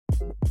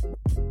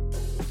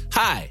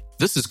Hi,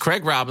 this is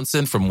Craig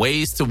Robinson from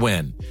Ways to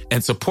Win,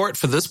 and support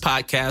for this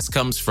podcast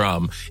comes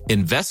from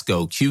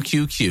Invesco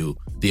QQQ,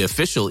 the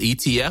official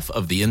ETF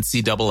of the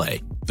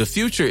NCAA. The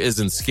future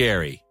isn't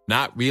scary.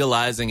 Not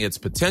realizing its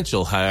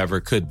potential, however,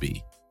 could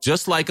be.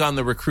 Just like on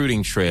the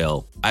recruiting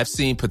trail, I've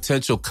seen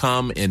potential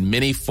come in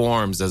many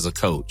forms as a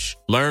coach.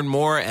 Learn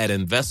more at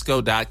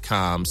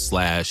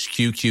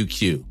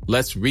Invesco.com/QQQ.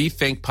 Let's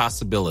rethink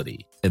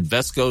possibility.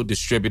 Invesco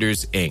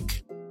Distributors,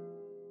 Inc.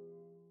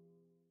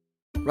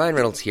 Ryan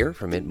Reynolds here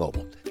from Mint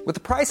Mobile. With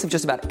the price of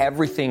just about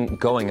everything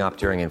going up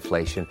during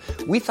inflation,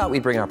 we thought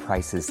we'd bring our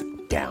prices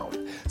down.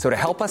 So to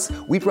help us,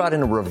 we brought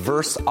in a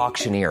reverse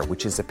auctioneer,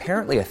 which is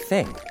apparently a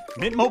thing.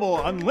 Mint Mobile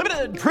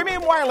Unlimited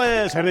Premium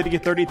Wireless. How to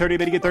get 30, 30,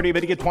 bit to get 30,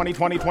 bit to get 20,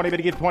 20, 20, bit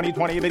to get 20,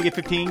 20, bit to get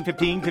 15,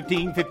 15,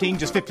 15, 15,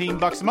 just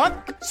 $15 a month?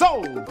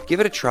 Sold!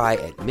 Give it a try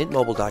at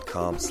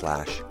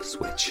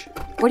mintmobile.com/switch.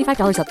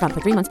 $45 up front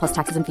for 3 months plus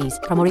taxes and fees.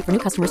 Promo rate for new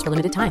customers for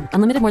limited time.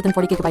 Unlimited more than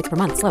 40 gigabytes per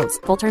month. Slows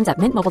full terms at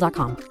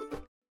mintmobile.com.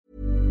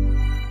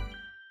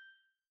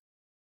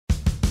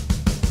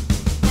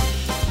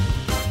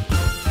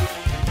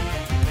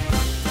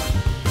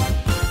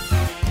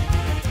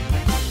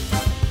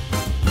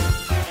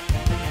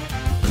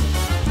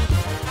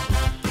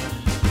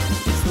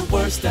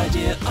 Worst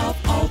idea of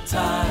all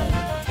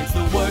time. It's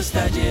the worst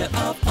idea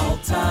of all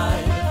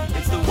time.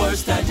 It's the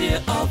worst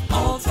idea of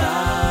all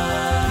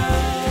time.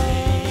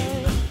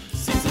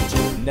 Season 2.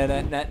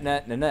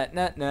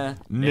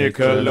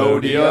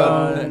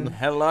 Nickelodeon.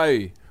 Hello.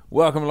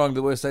 Welcome along to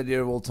the worst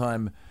idea of all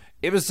time.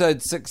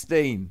 Episode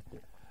 16.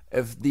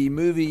 If the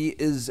movie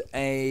is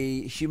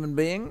a human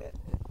being,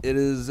 it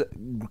is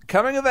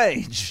coming of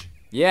age.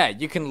 Yeah,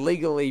 you can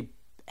legally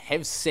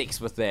have sex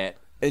with that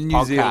in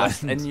New Zealand.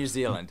 In New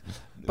Zealand.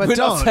 But we're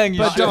not saying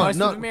you should. Most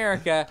of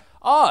America.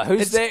 Oh,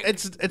 who's that?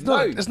 It's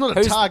not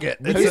a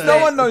target. No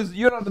one knows.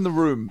 You're not in the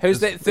room. Who's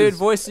that third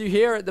voice you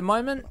hear at the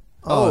moment?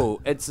 Oh,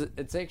 it's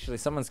actually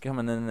someone's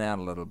coming in and out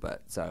a little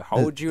bit. So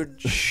hold your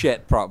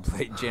shit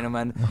properly,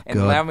 gentlemen, and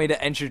allow me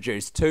to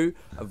introduce two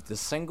of the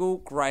single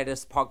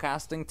greatest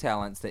podcasting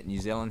talents that New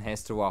Zealand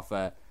has to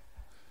offer.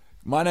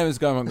 My name is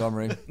Guy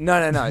Montgomery.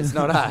 No, it's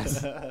not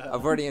us.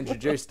 I've already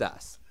introduced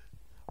us.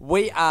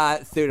 We are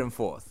third and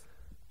fourth.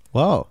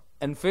 Wow.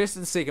 In first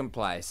and second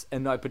place,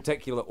 in no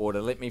particular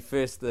order,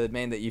 the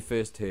man that you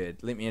first heard,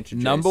 let me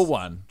introduce. Number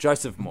one.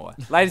 Joseph Moore.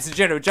 Ladies and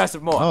gentlemen,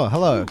 Joseph Moore. Oh,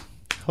 hello.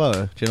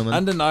 Hello, gentlemen.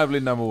 Undeniably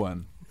number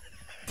one.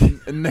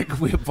 And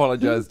Nick, we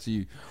apologise to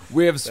you.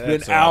 We have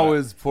spent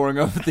hours poring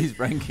over these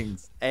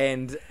rankings.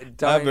 And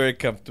I'm very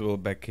comfortable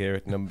back here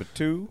at number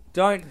 2.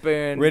 Don't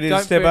burn. Ready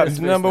to step up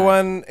to number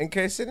 1 in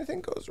case anything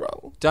goes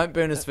wrong. Don't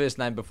burn his first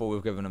name before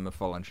we've given him a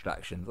full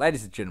introduction.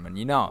 Ladies and gentlemen,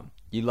 you know him.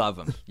 You love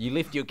him. You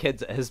left your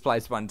kids at his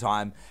place one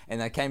time and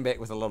they came back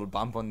with a little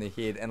bump on their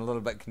head and a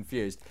little bit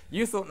confused.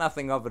 You thought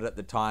nothing of it at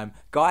the time.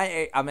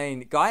 Guy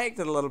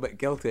acted a little bit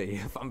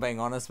guilty, if I'm being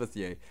honest with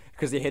you,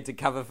 because he had to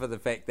cover for the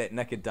fact that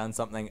Nick had done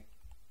something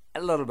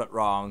a little bit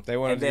wrong. They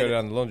wanted to go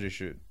down the laundry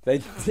chute.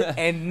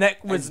 And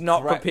Nick was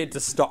not prepared to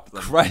stop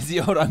them.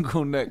 Crazy old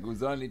Uncle Nick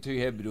was only too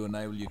happy to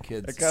enable your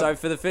kids. So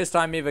for the first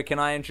time ever, can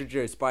I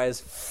introduce by his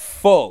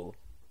full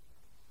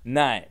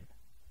name?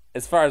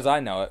 As far as I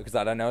know it, because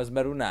I don't know his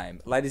middle name.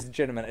 Ladies and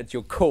gentlemen, it's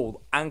your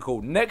cool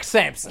Uncle Nick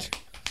Sampson.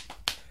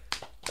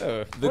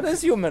 What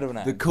is your middle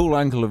name? The cool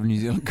uncle of New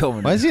Zealand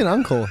comedy. Why is he an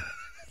uncle?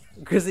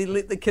 Because he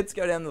let the kids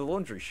go down the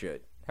laundry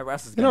chute. How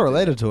else is You're not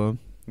related to him.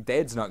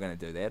 Dad's not going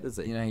to do that, is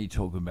he? You know, you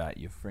talk about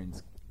your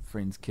friends'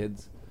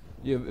 kids.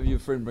 Your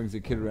friend brings a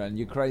kid around.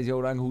 You're crazy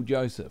old Uncle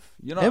Joseph.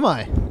 You're not. Am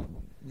I?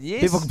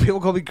 Yes. People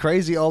call me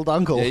crazy old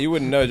uncle. Yeah, you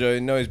wouldn't know, Joe.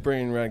 You know he's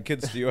bringing around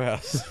kids to your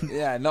house.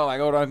 Yeah, not like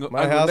old Uncle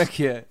My house, Nick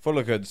here. Full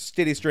of kids.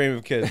 Steady stream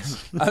of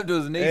kids. Up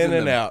to his knees in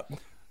and out.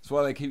 That's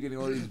why they keep getting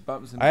all these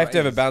bumps and I have to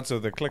have a bouncer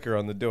with a clicker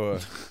on the door.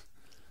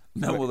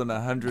 No more than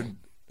 100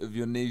 of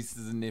your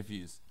nieces and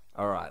nephews.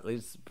 All right,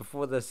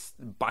 before this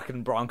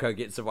bucking bronco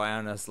gets away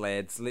on us,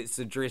 lads, let's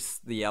address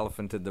the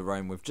elephant in the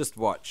room. We've just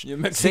watched. You're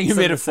mixing your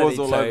metaphors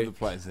all over the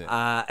place here.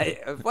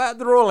 Well,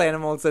 they're all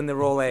animals and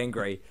they're all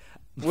angry.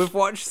 We've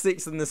watched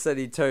Sex and the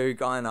City 2,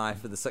 Guy and I,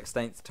 for the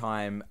 16th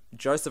time.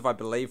 Joseph, I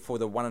believe, for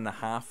the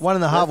 1.5.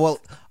 1.5. Well,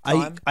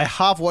 time. I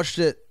half watched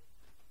it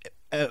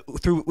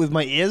through with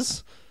my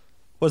ears.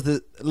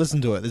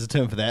 Listen to it? There's a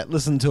term for that.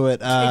 Listen to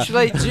it.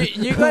 Actually,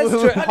 you guys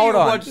hold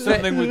on. Watch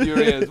something with your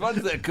ears.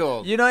 What's that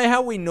called? You know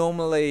how we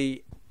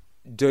normally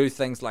do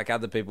things like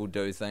other people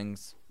do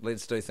things?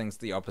 Let's do things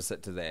the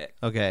opposite to that.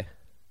 Okay.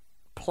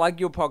 Plug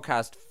your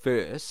podcast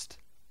first,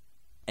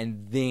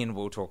 and then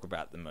we'll talk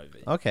about the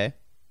movie. Okay.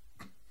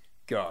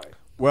 Go.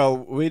 Well,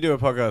 we do a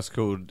podcast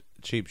called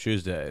Cheap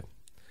Tuesday,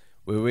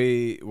 where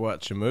we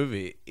watch a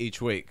movie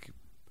each week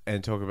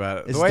and talk about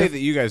it. The way that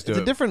you guys do it.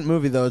 It's a different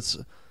movie, though.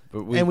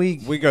 But we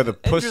go the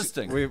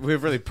pussy.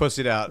 We've really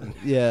pussied out and,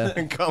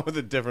 and come with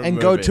a different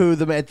movie. Go to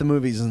them at the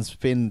movies and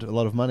spend a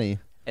lot of money.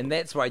 And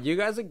that's why you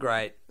guys are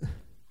great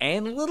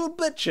and little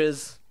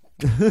bitches,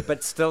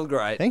 but still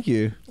great. Thank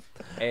you.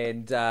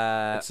 And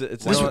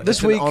it's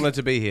an honor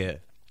to be here.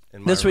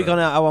 in my This week room. on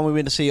our one, we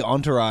went to see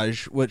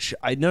Entourage, which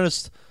I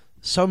noticed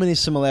so many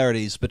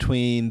similarities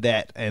between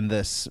that and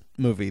this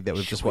movie that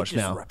we've just watched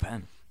now. Rip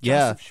in?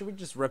 Yeah. Joseph, should we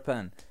just rip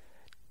in?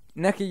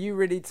 Nick, are you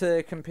ready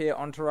to compare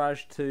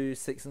Entourage to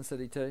Sex and the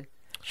City 2?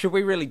 Should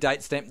we really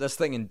date stamp this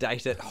thing and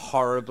date it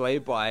horribly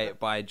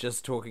by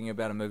just talking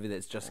about a movie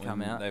that's just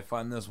come out? They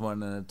find this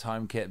one in a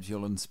time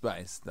capsule in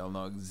space. They'll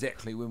know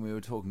exactly when we were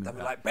talking They'll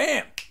about. be like,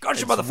 bam!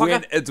 Gotcha, It's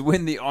motherfucker! It's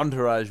when the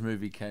Entourage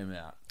movie came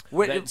out.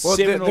 Wait, That Well,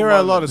 seminal there are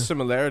a lot moment. of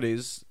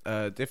similarities.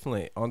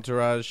 Definitely,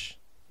 Entourage.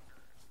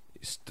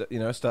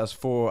 Stars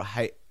four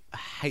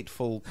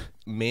hateful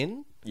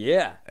men,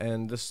 Yeah.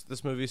 and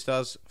this movie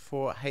stars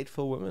four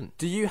hateful women.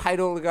 Do you hate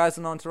all the guys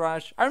in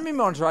Entourage? I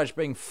remember Entourage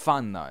being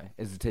fun, though,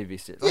 as a TV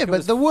series. Like, Yeah, it but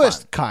was the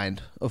worst fun.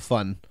 kind of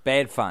fun.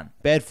 Bad fun.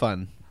 Bad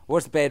fun.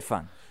 What's bad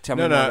fun? Tell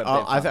me No, more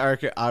about bad fun. I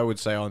reckon I would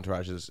say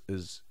Entourage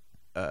is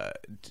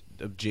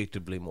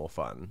objectively more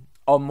fun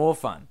Oh, more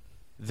fun.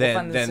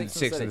 than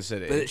Sex and the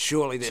City. But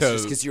surely that's So,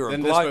 just because you're a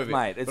then this bloke, movie-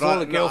 mate. It's but all I-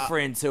 the no,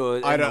 girlfriends who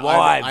are I and the don't.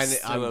 wives.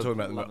 I'm who are talking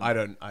about the. loving I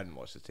it. didn't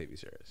watch the TV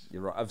series.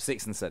 You're right. Of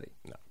Sex and the City.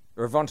 No.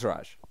 Or of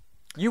Entourage.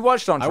 You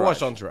watched Entourage. I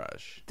watched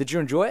Entourage. Did you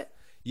enjoy it?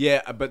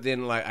 Yeah, but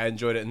then like I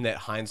enjoyed it in that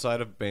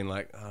hindsight of being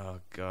like, oh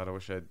god, I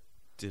wish I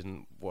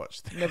didn't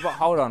watch that. No, but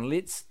hold on.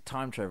 Let's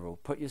time travel.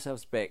 Put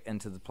yourselves back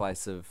into the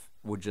place of,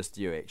 well, just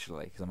you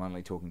actually, because I'm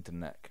only talking to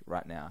Nick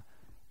right now.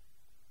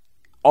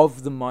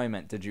 Of the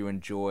moment, did you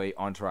enjoy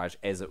Entourage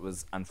as it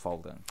was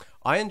unfolding?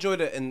 I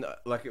enjoyed it in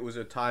like it was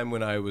a time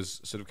when I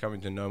was sort of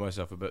coming to know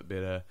myself a bit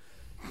better,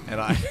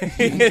 and I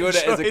Enjoyed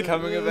it as a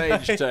coming of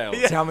age tale.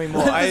 Tell me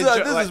more.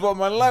 This is what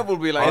my life will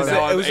be like. It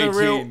now I'm was 18. a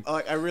real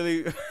like I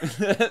really.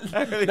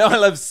 Now I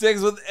love sex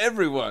with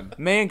everyone.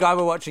 Me and Guy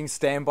were watching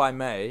Stand By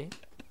Me,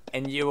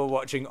 and you were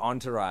watching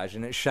Entourage,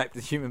 and it shaped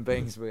the human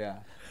beings we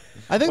are.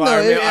 I think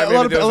Well, though, I a mean,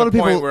 lot of there was a point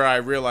people, where I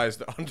realized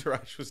that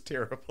Entourage was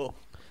terrible.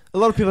 a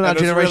lot of people in our And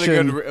it was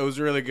generation, really good. It was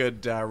a really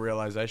good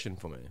realization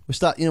for me.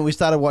 we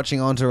started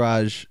watching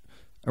Entourage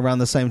around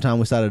the same time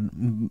we started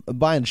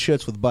buying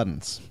shirts with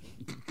buttons.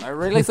 I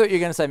really thought you were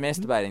going to say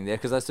masturbating there,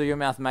 because I saw your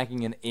mouth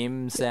making an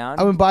M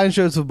sound. I've been buying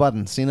shirts with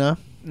buttons.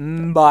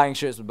 Buying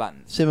shirts with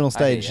buttons. Seminal I hear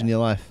stage ya. in your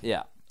life.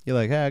 Yeah. You're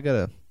like, hey, I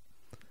gotta,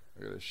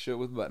 I got a shirt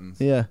with buttons.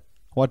 yeah,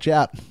 watch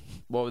out.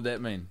 What would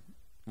that mean?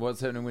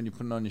 What's happening when you're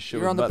putting on your shirt?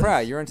 You're on with the buttons?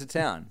 prowl. You're into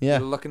town. Yeah.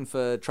 You're looking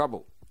for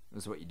trouble.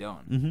 Is what you're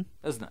doing,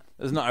 isn't it?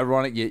 Isn't it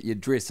ironic? You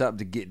dress up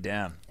to get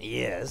down.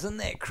 Yeah, isn't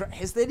that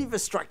has that ever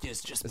struck you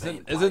as just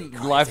being Isn't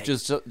bloody life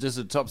crazy? just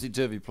a topsy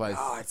turvy place?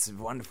 Oh, it's a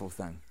wonderful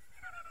thing.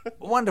 A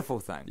wonderful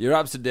thing. Your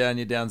ups are down,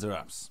 your downs are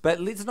ups. But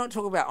let's not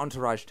talk about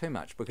Entourage too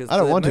much, because I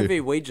don't the want to. movie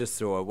we just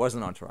saw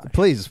wasn't Entourage.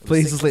 Please, It was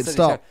please, Sex just and let's the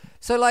City stop. show.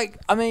 So, like,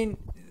 I mean,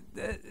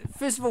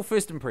 first of all,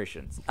 first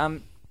impressions.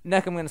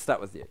 Nick, I'm going to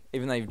start with you,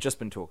 even though you've just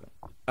been talking.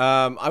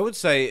 I would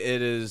say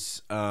it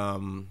is,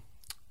 the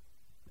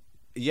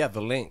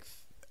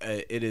length.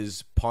 It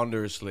is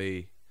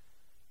ponderously,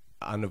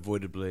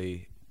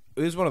 unavoidably.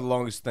 It is one of the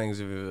longest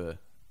things I've ever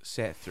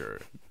sat through,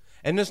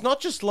 and it's not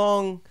just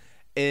long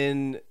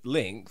in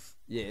length,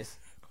 Yes.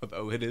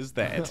 although it is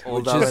that.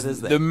 Although Which it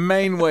is that. the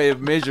main way of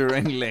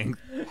measuring length.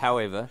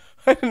 However,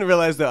 I didn't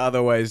realize there are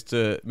other ways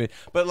to,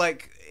 but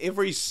like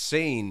every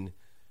scene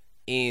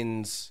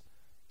ends,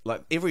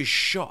 like every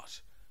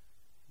shot,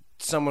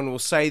 someone will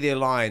say their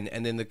line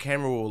and then the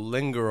camera will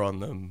linger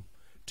on them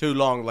too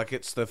long, like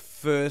it's the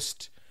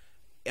first.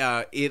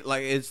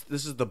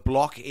 This is the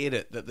block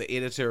edit that the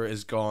editor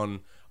has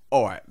gone,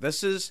 all right,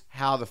 this is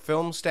how the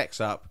film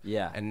stacks up.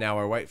 Yeah. And now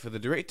I wait for the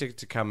director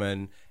to come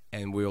in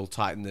and we'll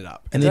tighten it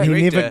up. And The then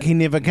director he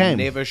never came.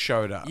 Never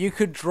showed up. you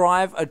could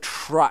drive a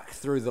truck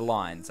through the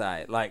lines,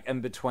 eh? Like,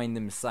 in between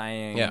them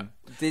saying... Yeah.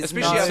 There's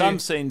Especially no... how Some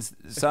scenes,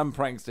 some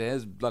prankster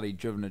has bloody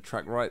driven a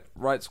truck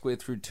right square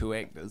through two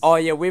actors. Oh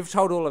yeah, we've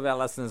told all of our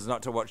listeners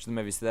not to watch the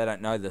movie, so they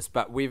don't know this.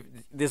 But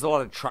there's a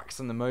lot of trucks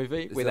in the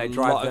movie where There's they a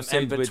drive lot them of in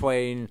scenes where-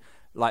 between,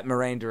 like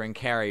Miranda and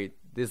Carrie.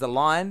 There's a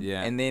line,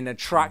 Yeah. and then a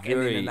truck, and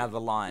then Very another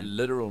line.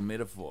 Literal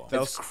metaphor.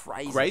 They'll It's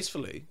crazy.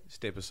 gracefully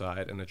step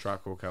aside and the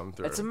truck will come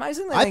through. It's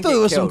amazing. They I didn't thought get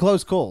there was some killed.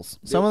 close calls.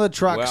 Some of the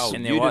trucks. Well,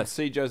 And you there did was.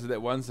 see, Joseph,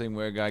 that one scene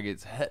where a guy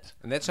gets hit.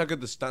 And that's how good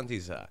the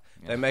stunties are.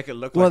 They make it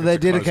look Well, like they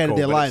it's a close dedicated call,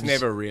 their but lives. It's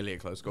never really a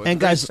close call. And It's a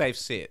very guys- safe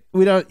set.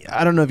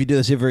 I don't know if you do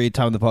this every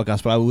time on the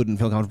podcast, but I wouldn't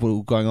feel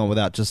comfortable going on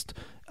without just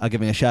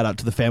giving a shout out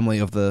to the family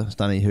of the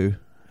stunty who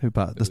We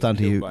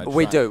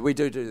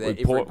do that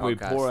every We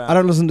podcast. pour out. I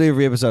don't listen to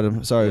every episode.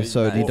 I'm sorry,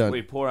 so you don't.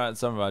 We pour out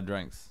some of our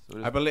drinks. So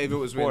we I believe it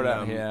was pour when it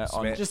out here.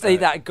 Just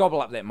eat that.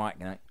 Gobble up that mic,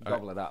 you know.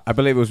 Gobble it up. I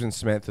believe it was when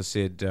Samantha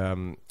said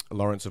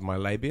Lawrence of my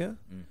labia,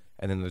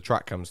 and then the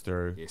truck comes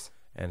through Yes.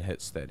 and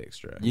hits that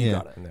extra. You Yeah.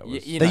 got it. And that You-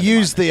 was- you They know the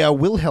used mic. the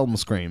Wilhelm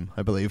scream,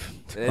 I believe.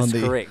 That's on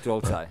the, correct,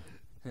 also.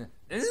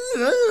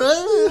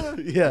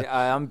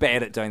 Yeah, I'm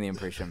bad at doing the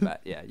impression,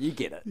 but yeah, you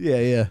get it. yeah.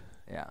 Yeah.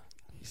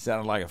 You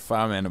sounded like a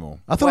farm animal.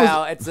 I thought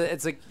Well, it's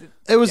a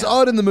it was yeah.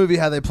 odd in the movie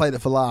how they played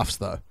it for laughs,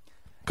 though.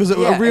 Because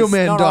Yeah, a real it's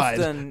man not died,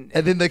 often-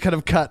 and then they kind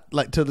of cut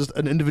like to just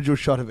an individual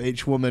shot of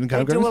each woman. They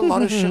Kind do of a going,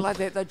 lot of shit like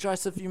that, though,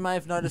 Joseph. You may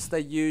have noticed they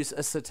use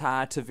a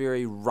sitar to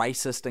very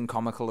racist and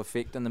comical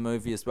effect in the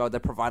movie as well. They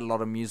provide a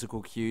lot of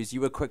musical cues.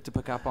 You were quick to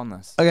pick up on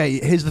this. Okay,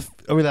 here's the.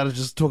 Are we allowed to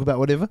just talk about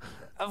whatever?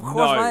 Of course,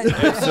 No,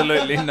 mate.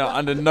 absolutely not.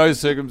 Under no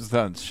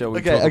circumstance shall we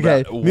Okay, talk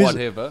okay. about Music-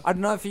 whatever. I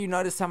don't know if you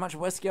noticed how much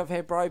whiskey I've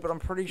had, bro, but I'm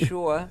pretty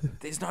sure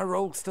there's no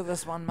rules to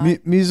this one, Mu-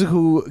 mate.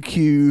 musical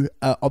cue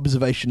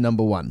observation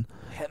number 1.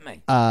 Hit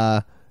me.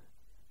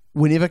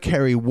 Whenever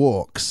Carrie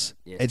walks,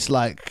 Yes. it's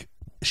like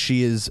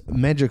she is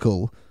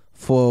magical.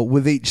 For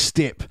with each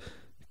step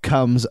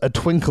comes a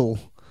twinkle,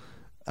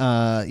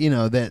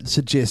 that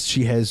suggests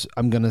she has.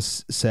 I'm gonna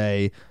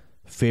say,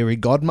 fairy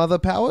godmother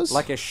powers.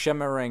 Like a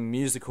shimmering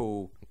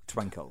musical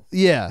twinkle.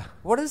 yeah,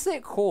 What is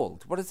that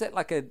called? What is that,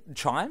 like a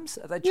chimes?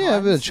 Are they chimes? yeah,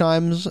 a bit of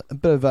chimes, a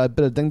bit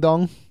of ding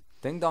dong.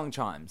 Ding dong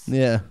chimes.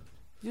 Yeah,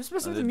 You're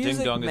supposed to be The the music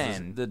ding dong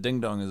man. the ding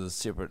dong is a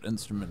separate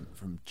instrument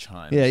from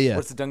chimes. yeah.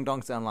 What's the ding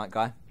dong sound like,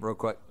 guy? Real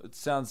quick. It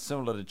sounds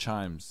similar to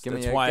chimes. Give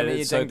That's me, why give me it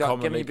your is so ding dong. Give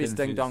commonly me your best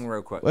ding confused. dong,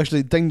 real quick. Well,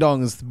 actually, ding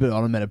dong is a bit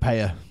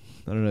onomatopoeia.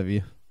 I don't know if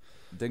you.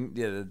 The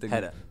ding.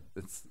 Hit it.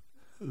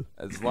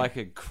 It's like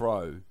a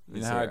crow. You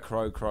Let's know how hear a it.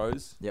 crow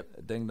crows? Yep.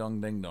 Ding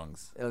dong, ding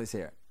dongs. Let's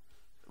hear it.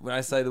 When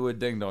I say the word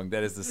ding dong,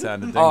 that is the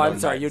sound of ding Oh, dong. I'm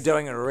sorry. makes. You're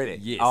doing it already.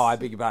 Yes. Oh, I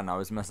beg your pardon. I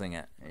was missing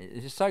it.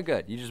 It's just so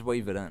good. You just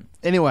weave it in.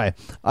 Anyway,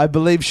 I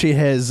believe she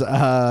has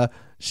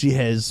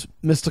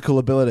mystical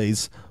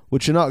abilities,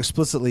 which are not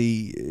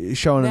explicitly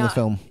shown in the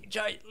film.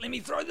 Joe, let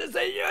me throw this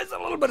at you. It's a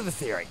little bit of a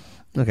theory.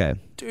 Okay.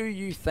 Do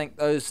you think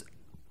those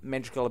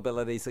magical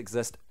abilities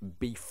exist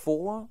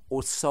before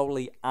or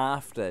solely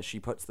after she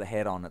puts the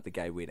hat on at the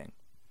gay wedding?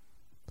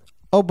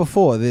 Oh,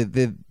 before they're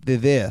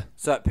there.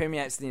 So it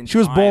permeates the entire She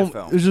was born.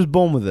 film. She was just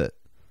born with it.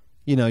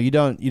 You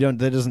don't.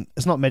 That doesn't.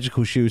 It's not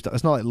magical shoes.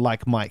 It's not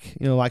like Mike.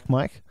 Like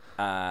Mike.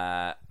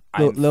 I'm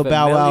Lil Bow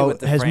familiar Wow with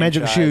the has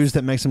magic franchise. shoes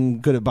that makes him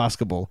good at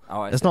basketball.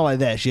 Oh, I it's see. not like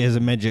that. She has a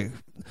magic.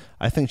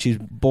 I think she's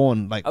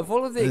born like. Of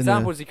all of the in a-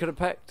 examples you could have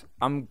picked,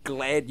 I'm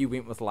glad you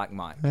went with Like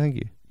Mike. Thank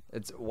you.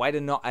 It's a way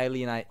to not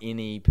alienate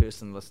any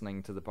person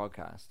listening to the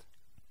podcast.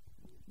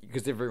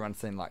 Because everyone's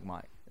seen Like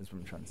Mike, is what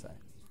I'm trying to say.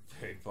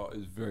 It was a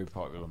very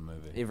popular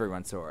movie.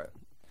 Everyone saw it.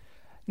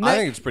 I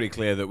think it's pretty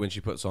clear that when she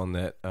puts on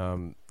that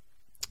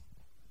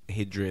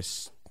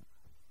headdress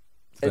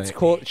thing, It's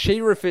called.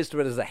 She refers to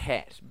it as a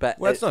hat, but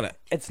Well, it's not a-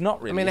 It's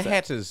not really. I mean, a is it?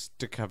 hat is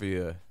to cover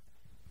your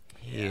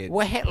head.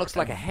 Well, a hat looks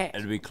like a hat,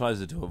 It'd be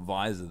closer to a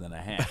visor than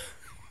a hat.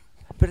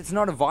 but it's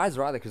not a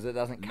visor either because it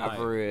doesn't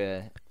cover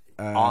her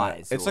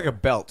eyes. It's or- like a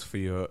belt for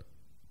your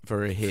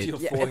head. Your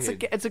Yeah,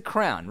 forehead. it's a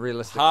crown,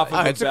 realistically. Half of Oh,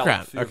 a it's a belt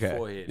crown. for your Okay.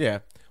 forehead. Yeah.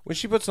 When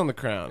she puts on the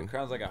crown, The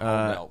crown's like a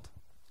whole belt.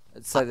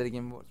 Say that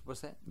again.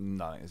 What's that?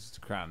 No, it's just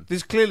a crown.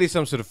 there's clearly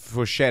some sort of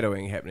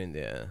foreshadowing happening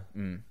there.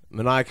 And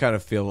I kind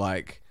of feel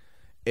like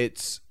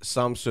it's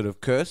some sort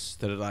of curse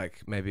that,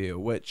 like, maybe a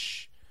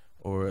witch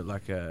or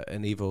like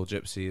an evil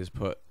gypsy has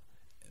put,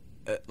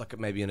 like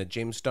maybe in a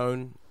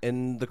gemstone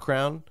in the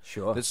crown.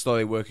 Sure. That's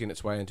slowly working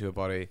its way into her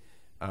body,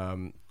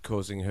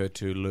 causing her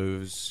to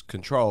lose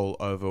control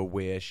over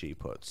where she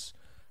puts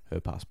her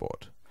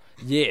passport.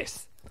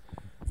 Yes.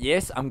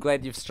 Yes, I'm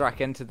glad you've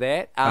struck into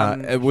that.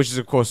 Which is,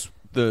 of course,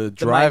 the cut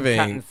driving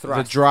and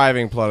thrust.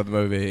 plot of the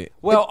movie.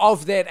 Well,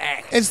 of that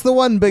act. It's the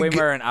one big. When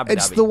we're in Abu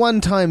it's Dhabi. the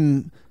one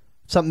time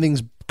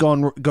something's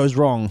goes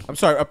wrong. I'm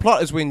sorry, a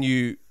plot is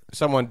when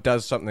someone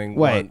does something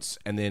Wait. once,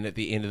 and then at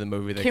the end of the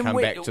movie they Can come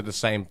we- back to the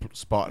same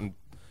spot and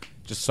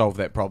just solve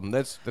that problem.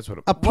 That's what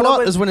it. A plot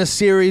about- is when a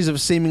series of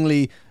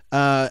seemingly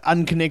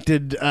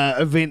unconnected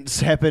events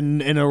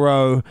happen in a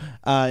row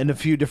in a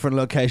few different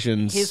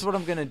locations. Here's what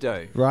I'm going to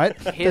do. Right?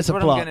 Here's That's a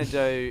what plot. I'm going to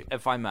do,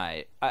 if I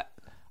may.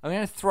 I'm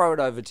going to throw it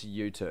over to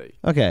you two.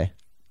 Okay.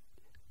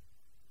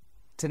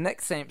 To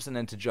Nick Sampson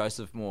and to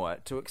Joseph Moore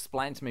to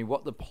explain to me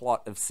what the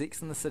plot of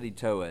Sex and the City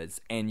 2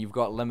 is, and you've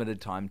got limited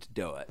time to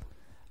do it.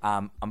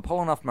 I'm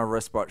pulling off my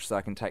wristwatch so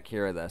I can take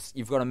care of this.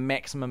 You've got a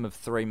maximum of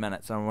 3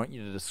 minutes, and I want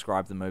you to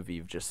describe the movie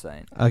you've just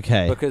seen.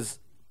 Okay. Because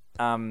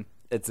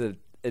it's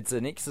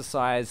an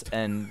exercise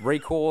in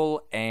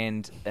recall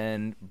and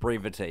in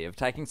brevity of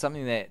taking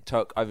something that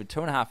took over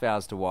 2.5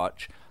 hours to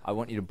watch. I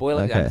want you to boil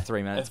it down to Okay.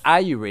 3 minutes.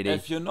 Are you ready?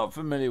 If you're not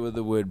familiar with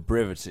the word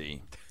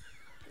brevity,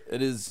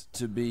 it is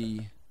to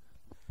be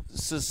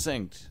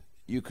succinct,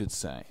 you could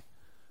say.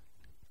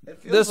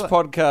 This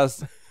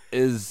podcast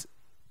is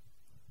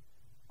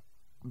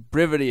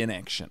brevity in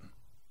action.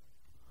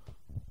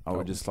 I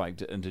would just like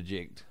to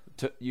interject.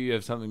 You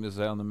have something to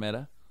say on the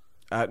matter?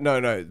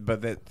 No,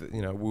 but that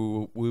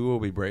we will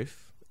be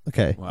brief.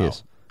 Okay. Wow.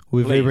 Yes.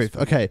 We're very Please. brief.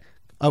 Okay.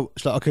 Oh,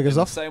 shall I kick us In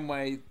the off? same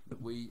way that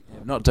we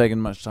have not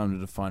taken much time to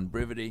define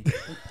brevity,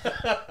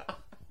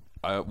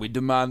 we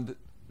demand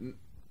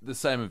the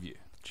same of you.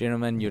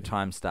 Gentlemen, your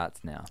time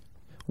starts now.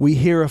 We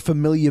hear a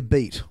familiar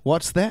beat.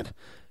 What's that?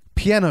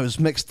 Pianos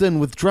mixed in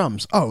with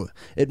drums. Oh,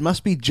 it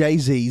must be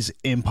Jay-Z's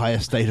Empire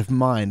State of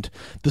Mind.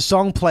 The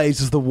song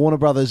plays as the Warner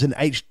Brothers and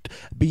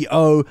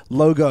HBO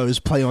logos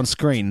play on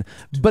screen.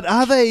 But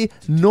are they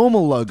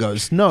normal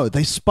logos? No,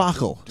 they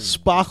sparkle.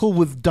 Sparkle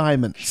with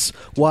diamonds.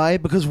 Why?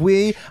 Because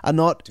we are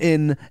not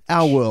in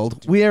our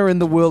world. We are in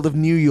the world of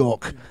New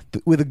York,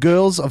 where the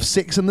girls of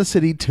Sex and the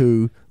City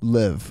 2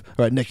 live.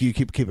 All right, Nick, you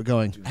keep it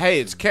going. Hey,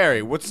 it's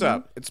Carrie. What's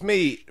up? It's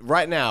me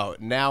right now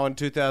in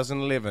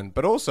 2011,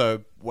 but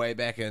also way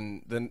back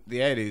in the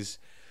 80s.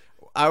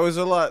 I was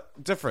a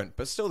lot different,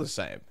 but still the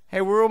same.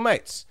 Hey, we're all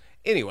mates.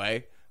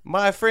 Anyway,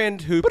 my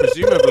friend who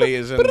presumably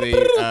is in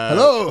the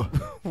Hello.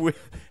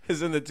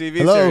 is in the TV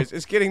Hello. series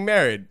is getting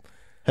married.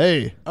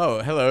 Hey,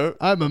 Oh, hello.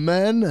 I'm a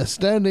man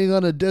standing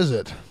on a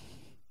desert.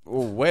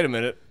 Oh, wait a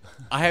minute.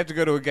 I have to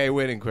go to a gay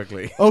wedding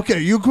quickly. Okay,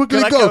 you quickly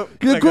Can I go. go-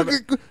 can I go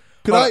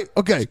Can I?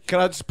 Okay. Can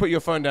I just put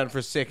your phone down for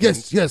a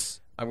second? Yes.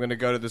 I'm going to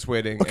go to this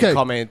wedding Okay. and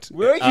comment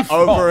Where are you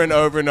over and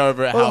over and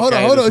over how Hold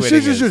gay on. this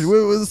wedding Shush. is.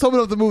 We're summing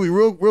up the movie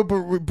real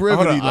brevity.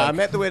 Hold on. like. I'm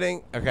at the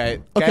wedding.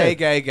 Okay. Okay.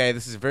 Gay.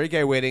 This is a very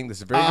gay wedding. This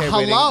is a very gay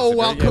wedding. Hello, This is a very gay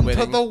welcome to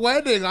wedding. the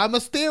wedding. I'm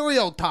a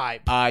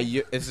stereotype.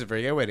 This is a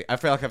very gay wedding. I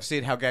feel like I've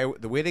seen how gay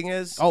the wedding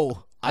is.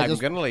 Oh, I'm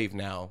going to leave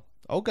now.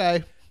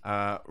 Okay.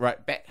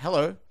 Right. Back.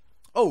 Hello.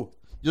 Oh.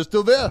 You're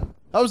still there.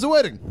 How was the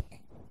wedding?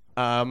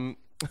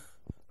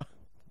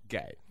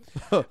 Gay.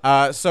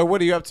 So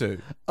what are you up to?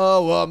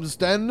 Oh, well, I'm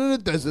standing in the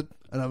desert,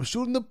 and I'm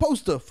shooting the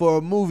poster for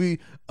a movie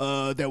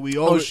that we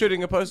Oh, all...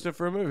 shooting a poster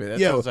for a movie. That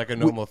Yeah, sounds like a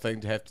normal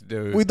thing to have to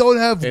do. We don't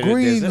have in a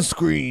green desert.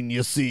 screen,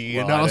 you see,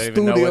 Well, in I our don't even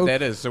studio. know what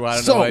that is, so I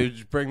don't know why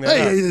you bring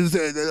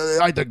that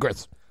up. I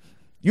digress.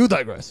 You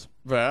digress.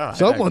 Well,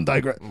 Someone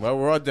digress. Well,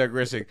 we're all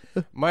digressing.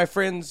 My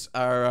friends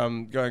are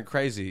going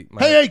crazy.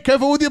 Hey,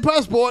 careful with your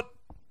passport.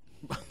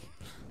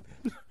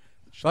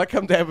 Shall I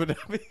come to Abu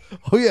Dhabi?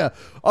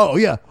 Oh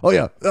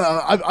yeah.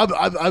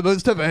 I'm a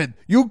step ahead.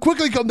 You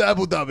quickly come to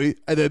Abu Dhabi,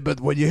 and then,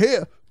 but when you're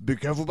here, be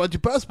careful about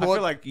your I passport.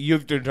 feel like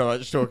you've done too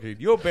much talking.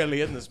 You're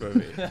barely in this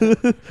movie.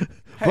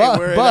 Hey, Bye-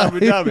 we're in bye. Abu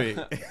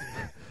Dhabi.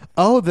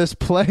 Oh, this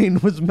plane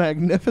was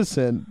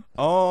magnificent.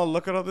 Oh,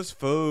 look at all this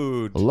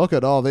food. Look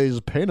at all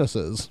these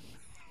penises.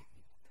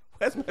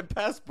 Where's my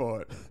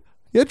passport?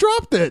 You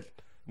dropped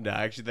it. No,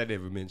 actually, they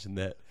never mentioned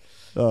that.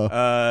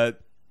 Oh.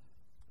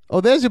 Oh,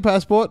 there's your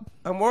passport.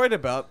 I'm worried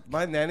about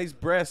my nanny's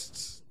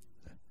breasts.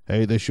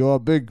 Hey, they sure are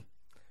big.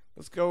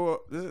 Let's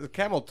go. This is a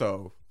camel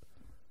toe.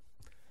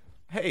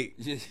 Hey,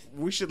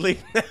 we should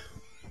leave now.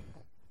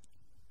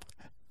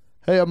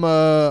 Hey, I'm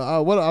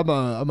a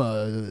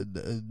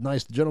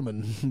nice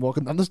gentleman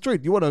walking down the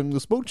street. You want to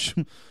smooch?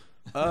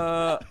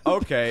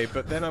 Okay,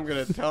 but then I'm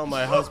gonna tell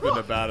my husband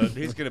about it.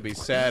 He's gonna be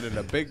sad in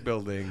a big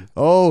building.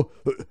 Oh,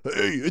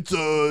 hey,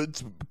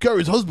 it's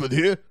Carrie's husband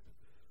here.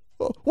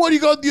 What do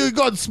you got? You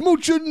got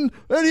smooching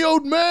any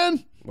old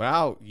man?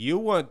 Wow, you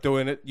weren't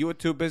doing it. You were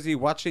too busy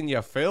watching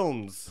your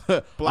films,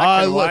 black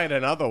I and lo- white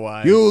and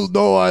otherwise. You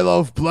know I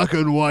love black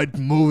and white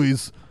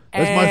movies.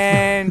 That's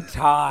And Was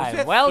time.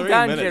 that Well 3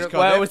 done, minutes? Jennifer. God,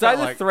 Well, that it was felt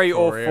either like 3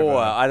 or forever. 4.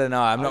 I don't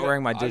know. I'm not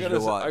wearing my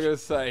digital watch. I gotta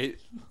say,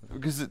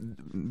 because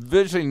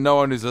virtually no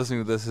one who's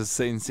listening to this has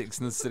seen Sex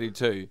and the City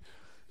 2.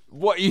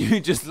 What you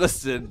just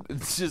listed,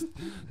 it's just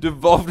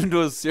devolved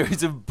into a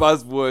series of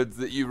buzzwords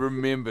that you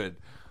remembered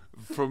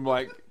from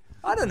like.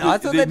 I don't know. I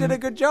thought they did a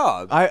good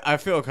job. I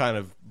feel kind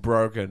of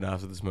broken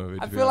after this movie.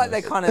 I to be feel like they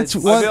honest. kind of. It's I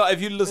one- feel like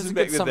if you It's a listen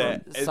good back to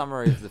that,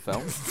 summary of the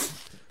film.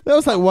 That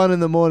was like 1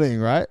 a.m,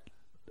 right?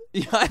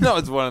 yeah, I know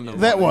it's one of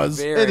them. That was.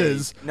 Very- It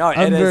is. No, I'm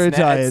it is very now.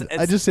 tired. It's-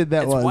 I just said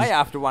that it's was. way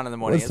after 1 in the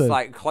morning. What's It's that?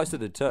 like closer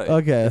to 2.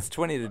 Okay. It's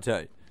 20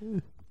 to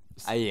 2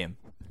 a.m.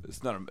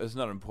 It's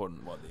not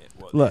important what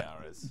Look. the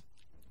hour is.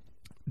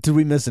 Did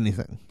we miss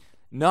anything?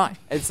 No,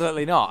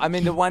 absolutely not. I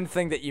mean, the one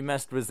thing that you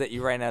missed was that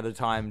you ran out of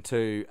time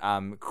to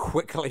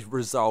quickly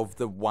resolve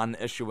the one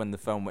issue in the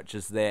film, which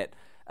is that,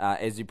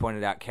 as you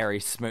pointed out, Carrie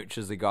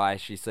smooches a guy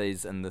she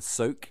sees in the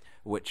souk,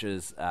 which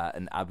is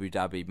an Abu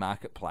Dhabi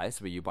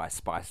marketplace where you buy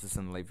spices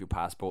and leave your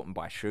passport and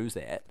buy shoes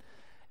at.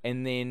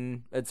 And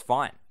then it's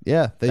fine.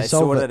 Yeah, they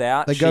solve sort it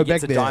out. They She go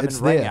gets back a there. diamond It's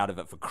ring there. out of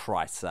it, for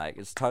Christ's sake.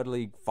 It's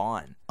totally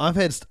fine. I've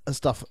had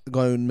stuff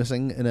going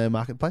missing in a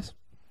marketplace.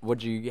 What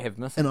do you have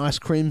missing? An ice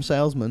cream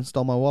salesman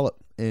stole my wallet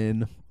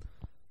in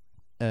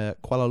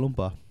Kuala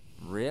Lumpur.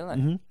 Really?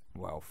 Mhm.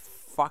 Well,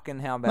 fucking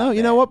how about No,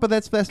 you know that? what? But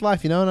that's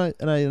life, you know.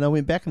 And I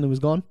went back and it was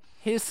gone.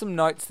 Here's some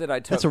notes that I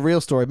took. That's a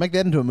real story. Make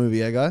that into a movie,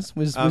 guys?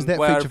 Was that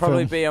well, feature it'll probably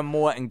film? be a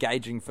more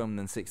engaging film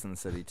than Sex and the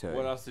City 2.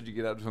 What else did you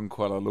get up to in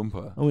Kuala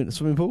Lumpur? I went to the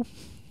swimming pool.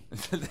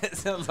 That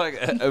sounds like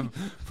a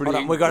pretty. Hold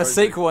on, we got a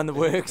engrossing- sequel in the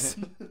works.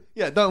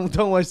 Yeah,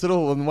 don't waste it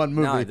all in one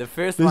movie. No, the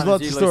first There's one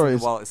lots is you of losing stories.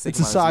 the wallet. The It's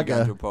a second one is you going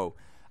saga. to a pool.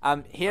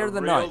 Here are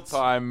the real notes.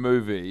 time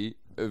movie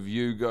of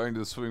you going to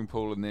the swimming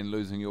pool and then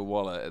losing your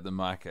wallet at the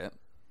market.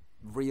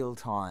 Real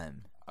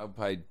time. I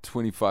paid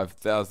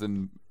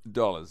 $25,000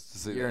 to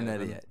see You're that an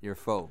happen. idiot. You're a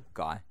fool,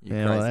 guy. You're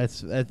Yeah, well,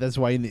 crazy. that's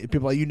why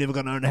people like you never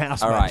gonna own a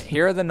house. All mate. right,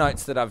 here are the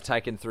notes that I've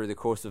taken through the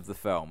course of the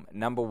film.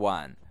 Number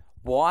 1,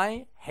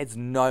 why has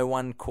no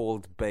one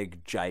called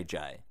Big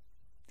JJ?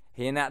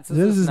 He announces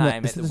This is his his name na-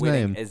 at the this is his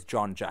wedding name. as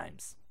John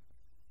James.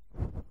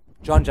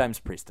 John James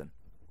Preston.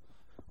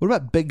 What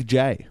about Big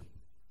J?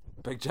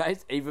 Big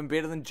J's even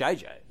better than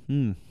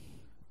JJ.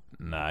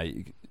 No,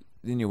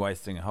 then you're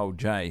wasting a whole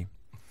J.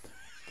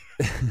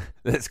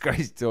 That's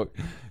crazy talk.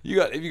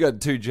 If you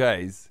got two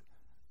J's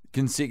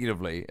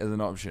consecutively as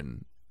an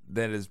option,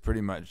 that is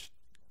pretty much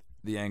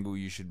the angle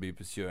you should be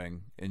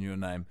pursuing in your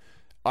name.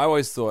 I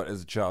always thought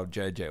as a child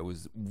JJ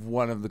was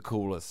one of the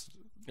coolest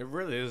It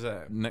really is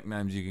that.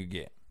 nicknames you could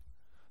get.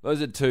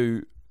 Those are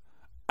two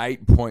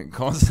 8-point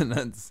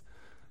consonants.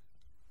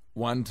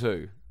 1,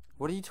 2.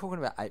 What are you talking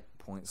about? 8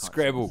 points.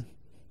 Scrabble.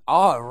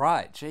 Oh,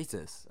 right.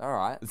 Jesus. All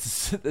right.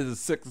 There's a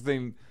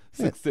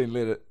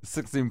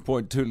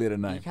 16.2 letter You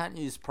name. can't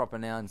use proper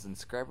nouns in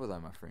Scrabble, though,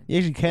 my friend. You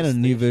actually can in a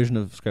new version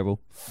of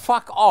Scrabble.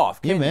 Fuck off.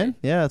 Yeah, can man.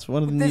 you? Yeah, it's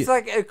one of the There's new...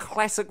 like a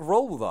classic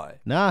rule, though.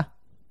 Nah.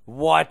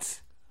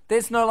 What?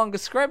 That's no longer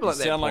Scrabble You at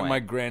that sound like point. my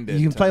granddad.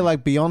 You can play Tony.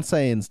 like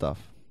Beyonce and stuff.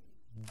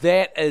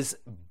 That is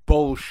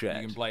bullshit.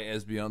 You can play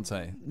as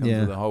Beyonce. Comes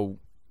Yeah. with a whole.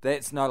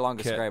 That's no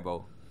longer Kit.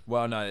 Scrabble.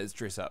 Well, no, it's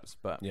dress ups,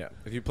 but Yeah.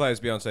 If you play as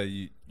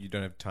Beyonce, you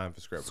don't have time for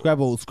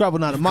Scrabble. Scrabble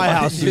night at my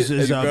house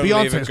uses You barely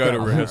Beyonce even go to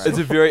Scrabble. rehearsal. it's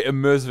a very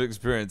immersive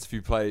experience if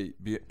you play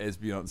as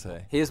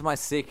Beyonce. Here's my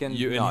second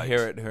You note.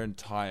 inherit her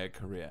entire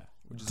career,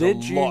 which is Did a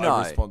you lot know-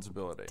 of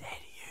responsibility.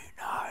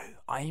 No,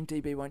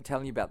 IMDb won't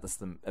tell you about this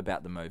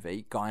about the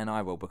movie. Guy and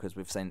I will because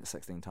we've seen it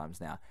 16 times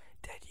now.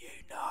 Did you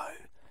know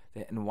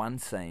that in one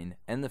scene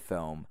in the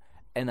film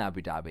in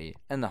Abu Dhabi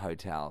in the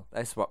hotel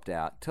they swapped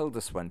out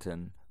Tilda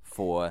Swinton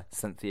for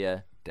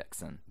Cynthia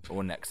Dixon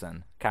or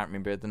Nixon? Can't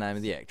remember the name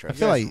of the actress. I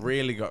feel like...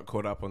 really got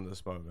caught up on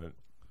this moment.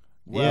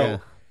 Yeah.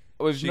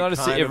 We've She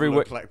noticed kind it of every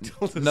looked week. like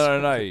Tilda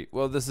No.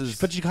 Well, this is.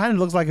 But she kind of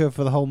looks like her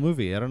for the whole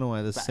movie. I don't know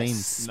why this But scene...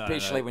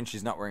 especially when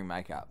she's not wearing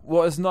makeup.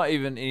 Well, it's not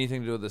even anything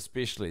to do with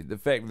especially. The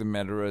fact of the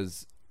matter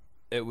is,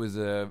 it was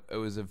a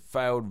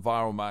failed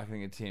viral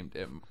marketing attempt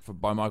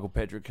by Michael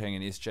Patrick King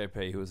and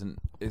SJP, who was an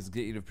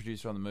executive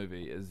producer on the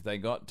movie. Is they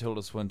got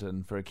Tilda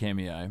Swinton for a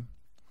cameo,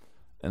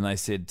 and they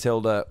said,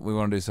 "Tilda, we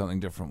want to do something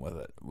different with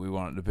it. We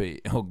want it to be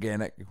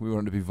organic. We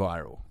want it to be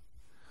viral.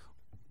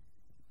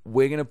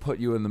 We're going to put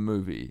you in the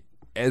movie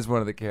as one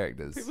of the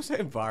characters." People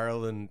saying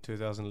viral in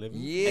 2011.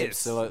 Yes,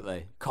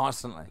 Absolutely,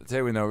 constantly. I'll tell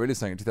you when they were really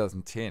saying in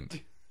 2010.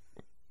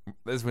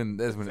 That's when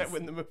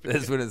when the movie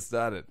that's when it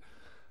started.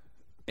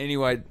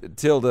 Anyway,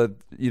 Tilda,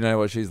 you know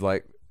what she's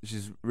like.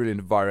 She's really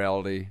into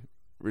virality,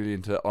 really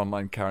into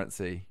online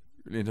currency,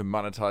 really into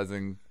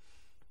monetizing,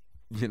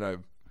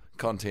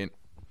 content.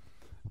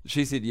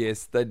 She said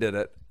yes, they did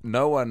it.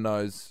 No one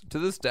knows to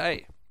this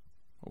day.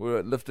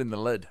 We're lifting the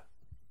lid.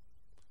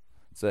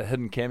 It's a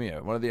hidden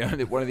cameo. One of the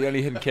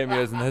only hidden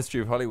cameos in the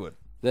history of Hollywood.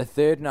 The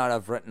third note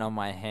I've written on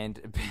my hand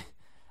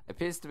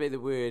appears to be the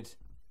word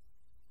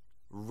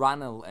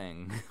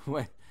runneling,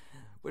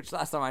 which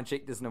last time I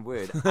checked isn't a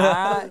word.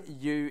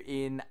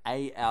 Runnaling.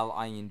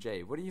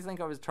 What do you think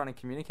I was trying to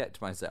communicate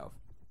to myself?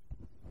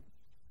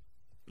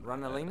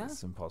 Runnelina?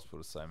 It's impossible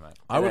to say, mate.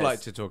 I would It like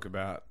is. to talk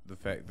about the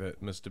fact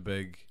that Mr.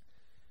 Big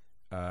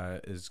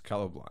is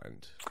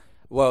colorblind.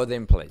 Well,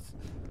 then please.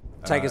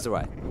 Take us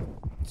away.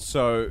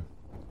 So,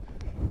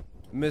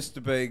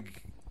 Mr.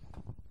 Big,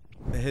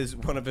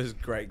 one of his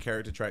great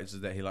character traits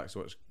is that he likes to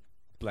watch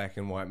black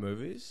and white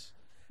movies.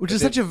 Which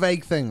is such a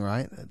vague thing,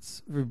 right?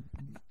 It's...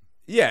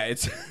 Yeah,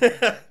 it's.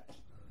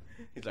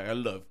 He's like, I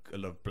love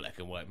black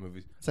and white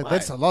movies. It's like, Why?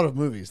 that's a lot of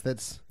movies.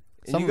 That's...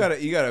 And you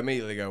gotta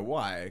immediately go,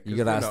 why? 'Cause You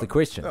gotta they're ask the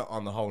question. they're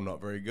on the whole,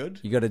 not very good.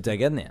 You got to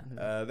dig in there.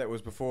 That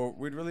was before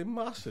we'd really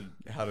mastered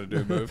how to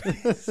do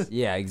movies.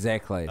 Yeah,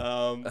 exactly.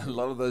 A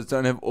lot of those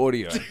don't have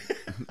audio.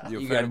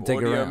 You gotta dig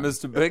audio, around.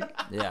 Mr. Big.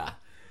 Yeah.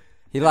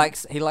 He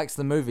likes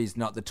the movies,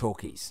 not the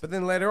talkies. But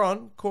then later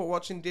on, caught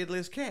watching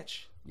Deadliest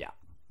Catch. Yeah.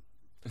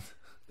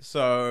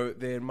 So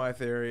then my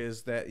theory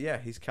is that, yeah,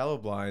 he's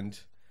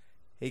colorblind.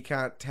 He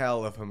can't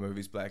tell if a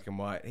movie's black and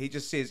white. He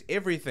just says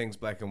everything's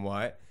black and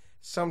white.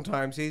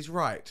 Sometimes he's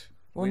right.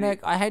 Well, Nick,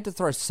 I hate to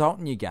throw salt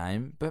in your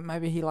game, but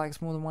maybe he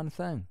likes more than one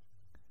thing.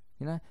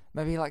 You know?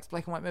 Maybe he likes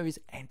black and white movies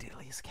and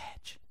Deadliest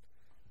Catch.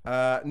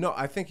 No,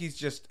 I think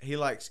he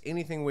likes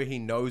anything where he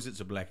knows it's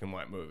a black and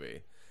white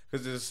movie.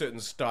 Because there's a certain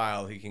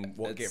style he can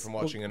get from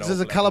watching an old As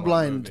a black and white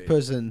colorblind movie.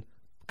 person,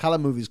 color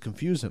movies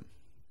confuse him.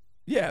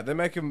 Yeah, they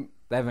make him...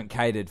 They haven't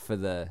catered for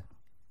the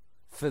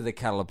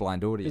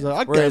colorblind audience. He's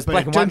like, I Whereas can't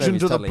pay black and white attention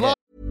movies to the totally plot.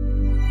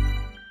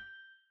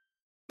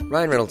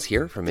 Ryan Reynolds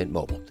here from Mint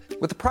Mobile.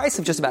 With the price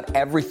of just about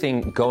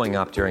everything going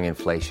up during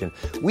inflation,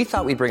 we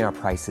thought we'd bring our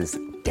prices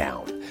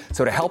down.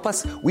 So to help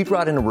us, we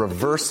brought in a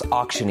reverse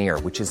auctioneer,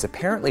 which is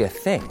apparently a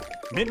thing.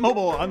 Mint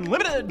Mobile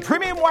Unlimited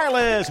Premium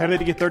Wireless. How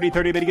to get 30,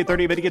 30, bit to get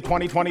 30, bit to get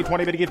 20, 20,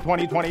 20, bit to get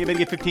 20, 20, bit to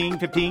get 15,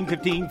 15,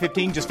 15,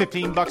 15, just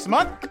 $15 a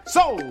month?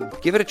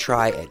 Sold! Give it a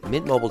try at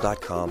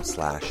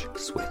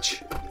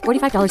mintmobile.com/switch.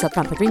 $45 up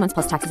front for 3 months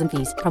plus taxes and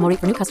fees. Promo rate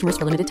for new customers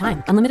for limited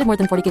time. Unlimited more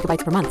than 40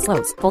 gigabytes per month.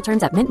 Slows full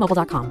terms at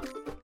mintmobile.com.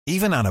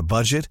 Even on a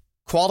budget,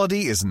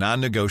 quality is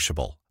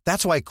non-negotiable.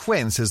 That's why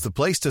Quince is the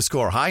place to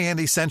score high-end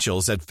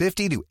essentials at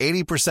 50 to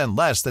 80%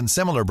 less than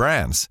similar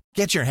brands.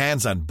 Get your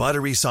hands on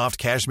buttery soft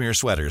cashmere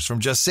sweaters from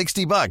just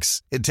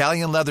 $60,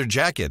 Italian leather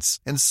jackets,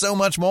 and so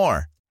much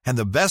more. And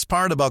the best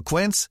part about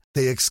Quince,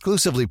 they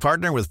exclusively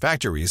partner with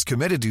factories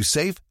committed to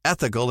safe,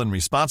 ethical, and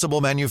responsible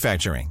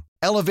manufacturing.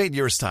 Elevate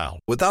your style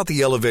without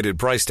the elevated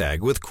price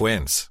tag with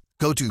Quince.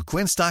 Go to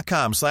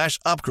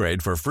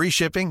quince.com/upgrade for free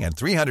shipping and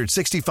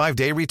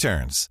 365-day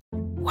returns.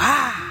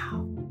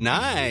 Wow.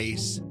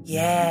 Nice.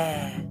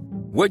 Yeah.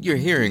 What you're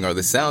hearing are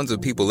the sounds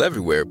of people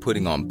everywhere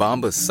putting on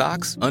Bombas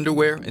socks,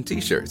 underwear, and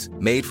T-shirts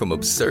made from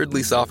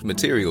absurdly soft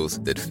materials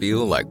that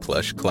feel like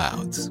plush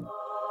clouds.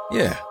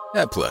 Yeah,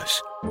 that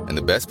plush. And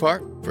the best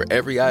part? For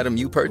every item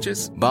you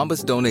purchase,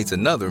 Bombas donates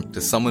another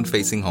to someone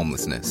facing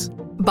homelessness.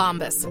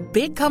 Bombas.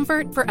 Big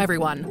comfort for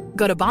everyone.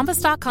 Go to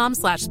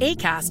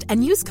bombas.com/ACAST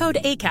and use code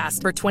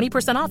ACAST for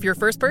 20% off your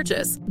first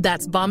purchase.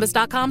 That's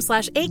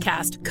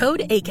bombas.com/ACAST.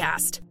 Code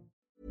ACAST.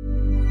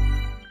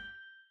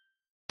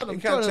 You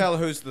can't tell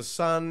who's the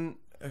sun,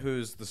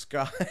 who's the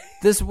sky.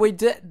 This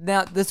would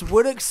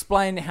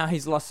explain how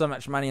he's lost so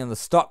much money on the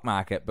stock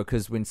market,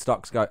 because when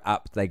stocks go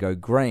up, they go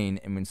green,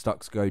 and when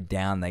stocks go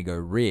down, they go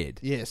red.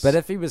 Yes. But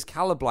if he was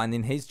colorblind,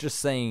 then he's just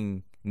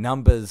seeing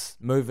numbers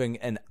moving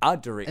in a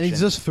direction, And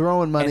he's just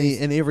throwing money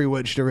in every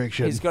which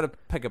direction. He's got to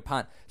pick a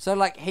punt. So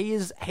like he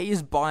is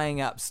buying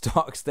up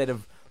stocks that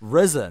have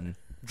risen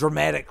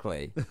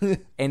dramatically,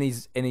 and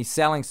he's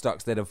selling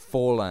stocks that have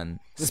fallen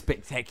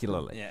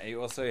spectacularly. Yeah, he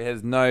also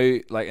has no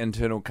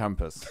internal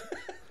compass.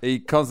 He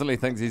constantly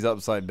thinks he's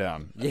upside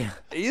down. Yeah,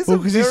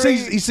 because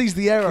he sees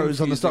the arrows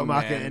on the stock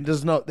market and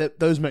does not.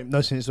 Those make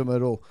no sense to him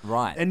at all.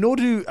 Right, and nor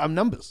do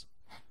numbers.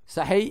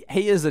 So he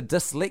is a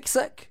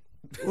dyslexic.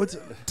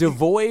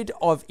 Devoid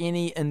of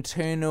any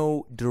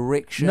internal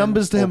direction.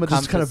 Numbers to him are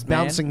just kind compass of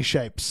bouncing man.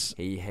 shapes.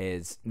 He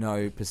has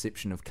no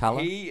perception of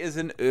color. He is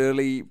an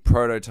early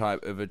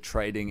prototype of a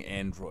trading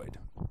android.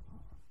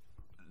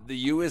 The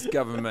US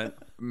government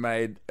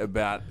made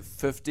about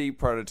 50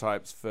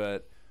 prototypes for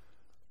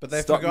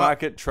stock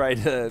market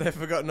trader. They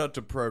forgot not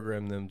to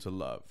program them to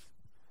love.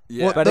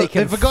 Yeah, but he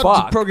can they forgot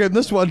fuck. to program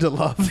this one to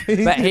love.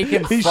 But he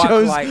can he fuck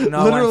shows like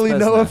no literally one's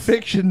no business.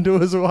 affection to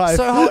his wife.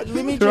 So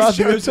let me throughout just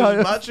the Shows entire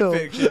as much film.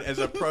 affection as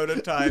a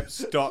prototype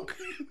stock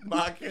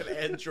market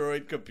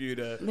android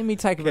computer. Let me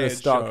take a bit of can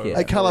stock show here.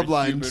 A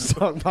colorblind human-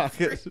 stock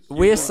market.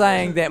 We're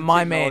saying that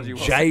my man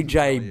Technology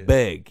JJ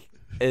Big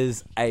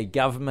is a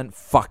government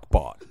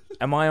fuckbot.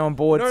 Am I on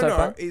board so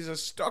far? he's a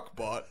stock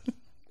bot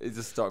he's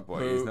a stock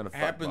boy. who He's not a fuck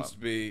happens bot. to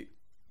be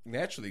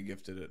naturally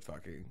gifted at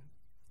fucking.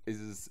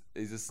 He's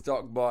a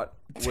stock bot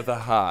with a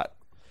heart.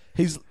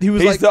 He's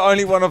He's the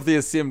only one of the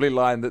assembly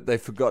line that they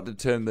forgot to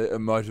turn the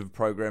emotive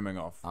programming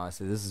off. Oh,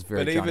 so this is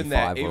very But Johnny even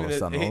that, Five even or at,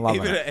 something. I love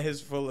even it. at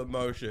his full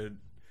emotion,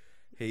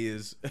 he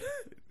is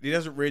he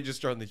doesn't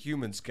register on the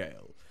human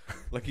scale.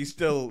 Like he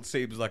still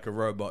seems like a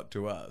robot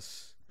to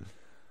us.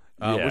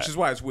 Yeah. Which is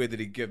why it's weird that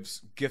he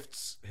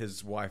gifts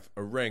his wife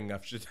a ring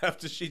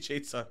after she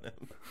cheats on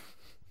him.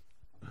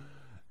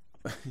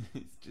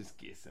 He's just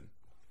guessing.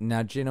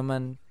 Now,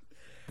 gentlemen,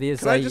 there's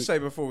Can I just say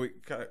before we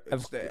I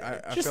just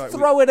feel like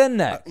throw it in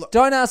there.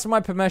 Don't ask my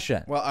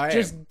permission. Well, I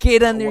just am.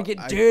 get in there and get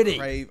dirty.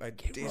 I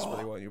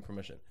desperately want your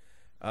permission.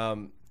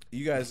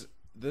 You guys,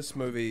 this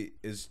movie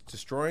is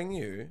destroying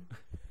you,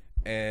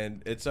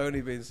 and it's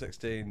only been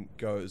 16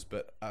 goes,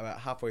 but about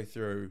halfway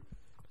through,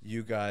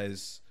 you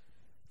guys,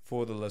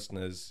 for the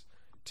listeners,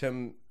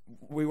 Tim,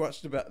 we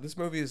watched this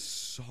movie is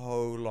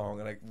so long,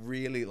 and I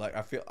really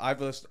I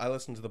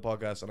listened to the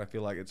podcast, and I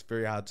feel like it's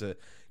very hard to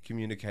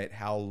communicate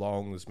how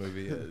long this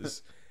movie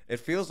is.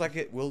 It feels like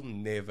it will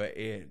never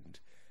end.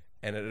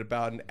 And at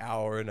about an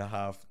hour and a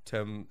half,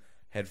 Tim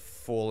had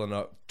fallen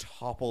up,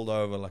 toppled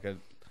over like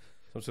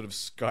some sort of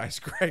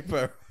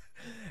skyscraper,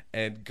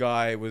 and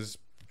Guy was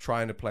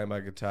trying to play my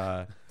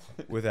guitar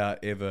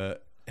without ever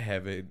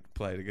having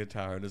played a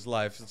guitar in his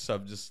life.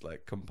 Some just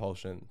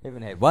compulsion.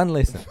 Haven't had one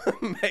lesson.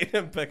 Made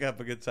him pick up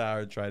a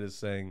guitar and try to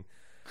sing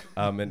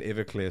an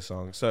Everclear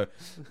song. So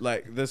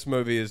this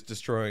movie is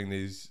destroying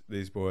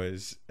these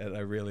boys, and I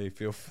really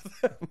feel for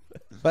them.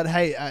 But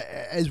hey,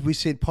 as we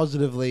said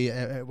positively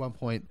at one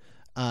point,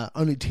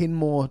 only 10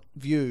 more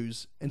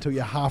views until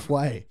you're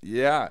halfway.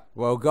 Yeah.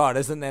 Well, God,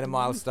 isn't that a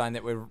milestone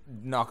that we're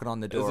knocking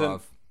on the door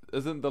of?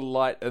 Isn't the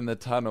light in the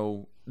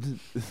tunnel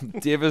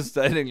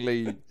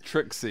devastatingly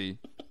tricksy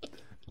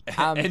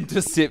and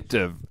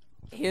deceptive?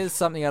 Here's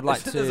something I'd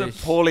like There's to a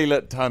poorly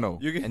lit tunnel.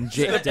 You can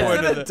inject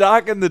Isn't it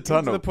dark in the To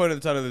tunnel? the point of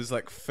the tunnel, there's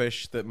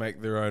fish that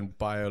make their own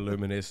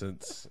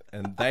bioluminescence,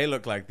 and they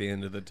look like the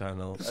end of the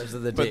tunnel. Those are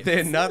the but depths.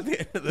 they're not the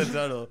end of the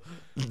tunnel.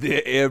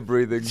 They're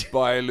air-breathing,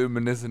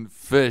 bioluminescent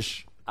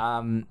fish.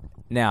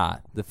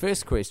 Now, the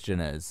first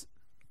question is,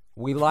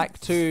 we like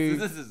to...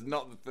 This is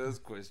not the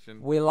first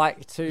question. We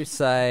like to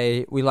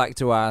say, we like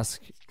to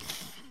ask,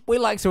 we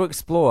like to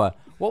explore,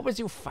 what was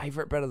your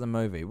favourite bit of the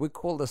movie? We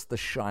call this the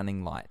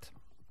shining light.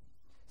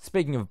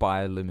 Speaking of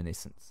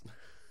bioluminescence.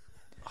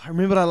 I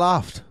remembered I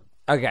laughed.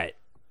 Okay,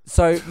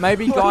 So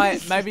maybe Guy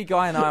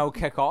and I will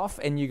kick off,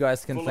 and you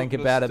guys can Full think of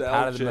about a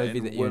part of the nostalgia movie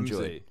and that you whimsy.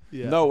 enjoyed.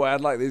 Yeah. No way,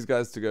 I'd like these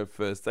guys to go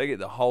first. They get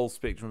the whole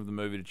spectrum of the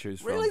movie to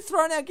choose from. Really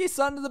throwing our guests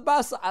under the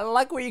bus. I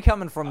like where you're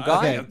coming from, Guy.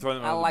 Okay, I'm throwing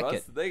them I under like the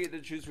it. bus. They get to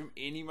choose from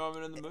any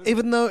moment in the movie.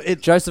 Even though it,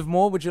 Joseph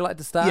Moore, would you like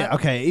to start? yeah,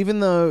 okay. Even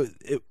though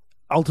it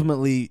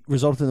ultimately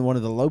resulted in one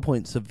of the low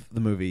points of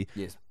the movie,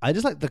 Yes. I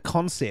just like the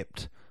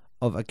concept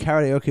of a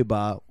karaoke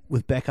bar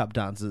with backup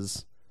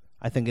dancers.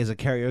 I think as a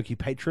karaoke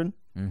patron,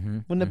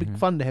 wouldn't it be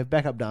fun to have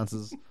backup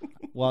dancers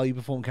while you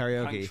perform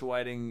karaoke?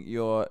 Punctuating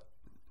your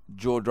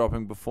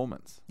jaw-dropping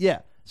performance. Yeah.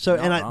 So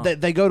Not and wrong.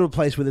 they go to a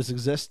place where this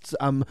exists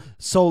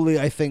solely,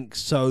 I think,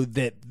 so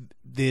that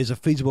there's a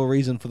feasible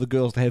reason for the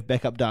girls to have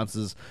backup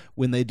dancers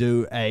when they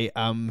do a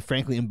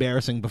frankly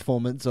embarrassing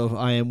performance of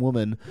I Am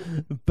Woman.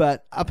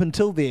 But up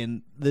until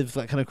then, they've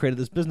like kind of created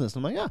this business.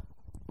 I'm like, yeah.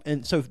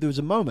 And so there was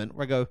a moment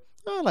where I go,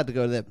 oh, I'd like to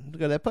go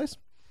to that place.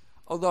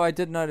 Although I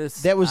did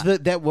notice That was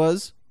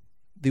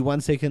the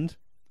 1 second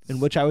in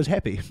which I was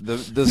happy.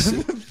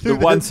 The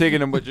 1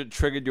 second in which it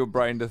triggered your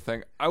brain to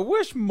think, I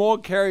wish more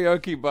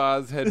karaoke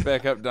bars had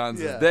backup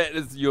dancers. Yeah. That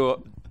is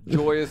your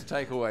joyous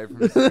takeaway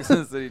from Sex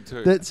and the City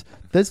 2.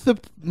 That's the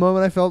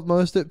moment I felt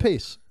most at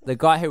peace. the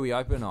guy who we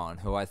open on,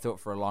 who I thought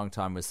for a long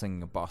time was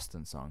singing a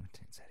Boston song.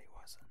 Turns out he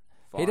wasn't.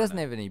 He doesn't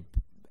have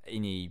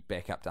any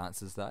backup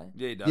dancers though.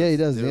 Yeah, he does. Yeah, he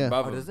does, They're yeah.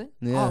 above Oh, him. does he?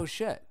 Yeah. Oh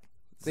shit.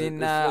 So Then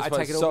that's I why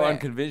take it it's all so back.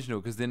 unconventional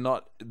because they're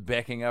not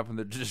backing up in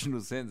the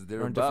traditional sense. They're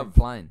We're on a above. different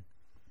plane.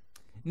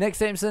 Nick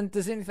Sampson,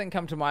 does anything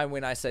come to mind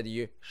when I say to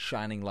you,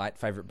 shining light,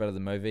 favorite bit of the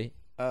movie?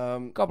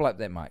 Gobble up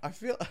that mic. I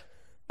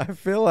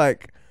feel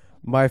like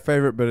my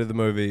favorite bit of the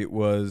movie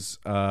was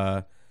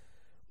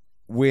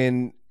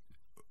when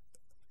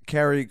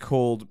Carrie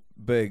called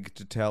Big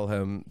to tell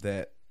him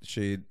that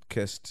she'd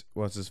kissed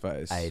what's his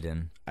face?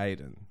 Aiden.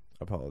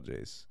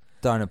 Apologies.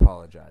 Don't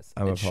apologize.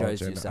 I'm it shows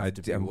apologizing. yourself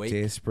to be I'm weak.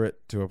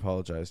 desperate to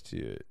apologize to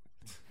you.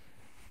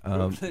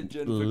 Privilege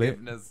and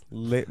forgiveness.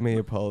 Let me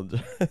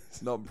apologize.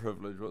 Not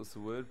privilege. What's the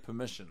word?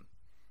 Permission.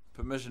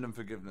 Permission and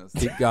forgiveness.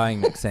 Keep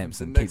going, Nick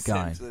Sampson. Nick Keep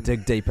going. Sampson.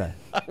 Dig deeper.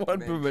 I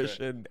want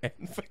permission and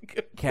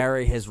forgiveness.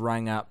 Carrie has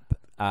rung up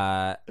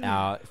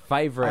our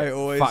favourite I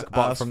always fuckbot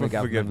ask from for the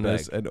government.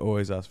 forgiveness Big. and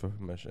always ask for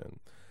permission.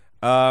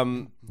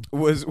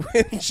 Was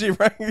when she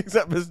rings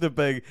up Mr.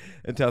 Big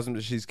and tells him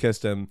that she's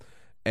kissed him,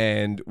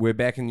 and we're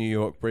back in New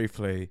York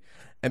briefly.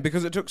 And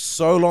because it took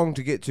so long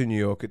to get to New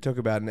York, it took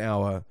about an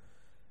hour.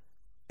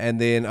 And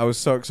then I was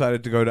so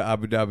excited to go to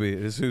Abu Dhabi.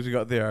 And as soon as we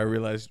got there, I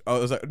realized, I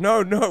was like,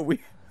 no,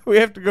 we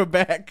have to go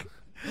back.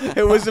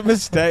 It was a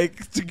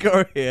mistake to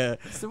go here.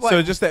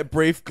 So just that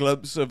brief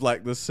glimpse of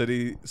like the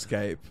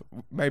cityscape,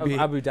 maybe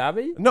Of Abu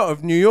Dhabi? No,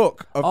 of New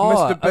York, of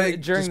Mr.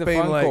 Big during just the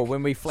being phone like call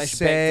when we flash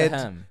back to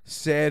him.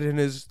 sad in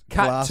his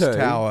Cut glass to-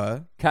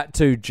 tower, Cut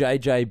to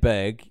JJ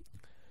Big,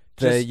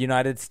 the Just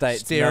United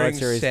States staring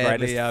military's sadly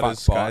greatest out of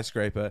fuckbot.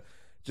 skyscraper.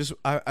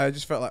 I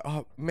just felt like,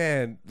 oh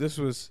man, this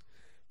was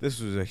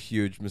a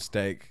huge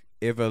mistake.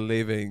 Ever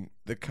leaving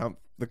the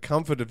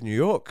comfort of New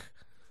York.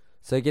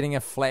 So getting a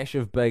flash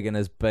of Big in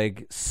his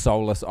big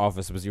soulless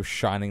office was your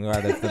shining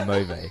light of the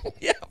movie.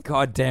 Yeah.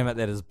 God damn it,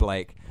 that is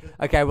bleak.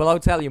 Okay, well I'll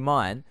tell you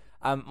mine.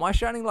 My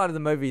shining light of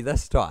the movie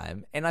this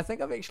time, and I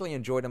think I've actually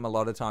enjoyed him a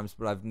lot of times,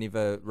 but I've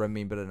never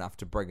remembered enough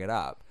to bring it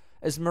up,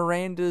 is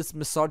Miranda's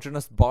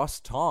misogynist boss,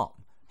 Tom.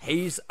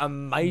 He's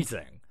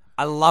amazing.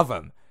 I love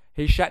him.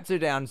 He shuts her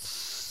down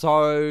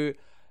so,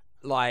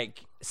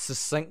 like,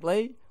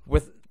 succinctly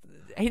with...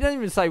 He doesn't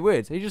even say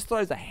words. He just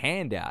throws a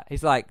hand out.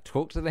 He's like,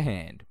 talk to the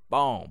hand.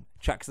 Boom.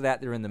 Chucks it out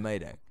there in the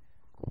meeting.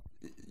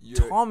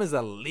 Tom is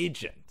a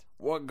legend.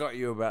 What got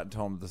you about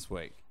Tom this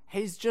week?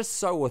 He's just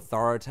so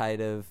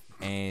authoritative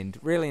and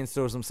really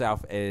installs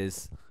himself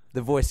as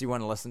the voice you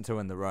want to listen to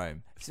in the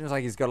room. He seems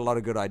like he's got a lot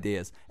of good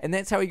ideas. And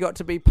that's how he got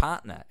to be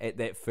partner at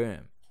that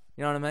firm.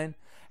 You know what I mean?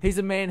 He's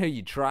a man who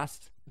you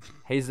trust.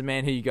 He's the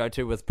man who you go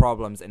to with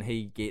problems, and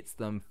he gets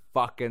them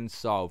fucking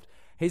solved.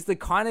 He's the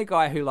kind of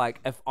guy who, like,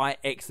 if I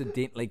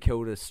accidentally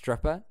killed a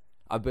stripper,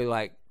 I'd be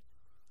like,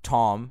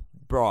 Tom,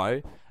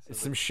 bro,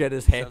 some shit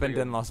has happened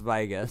in Las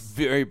Vegas.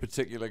 Very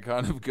particular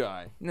kind of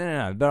guy.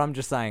 No, but I'm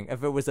just saying,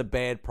 if it was a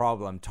bad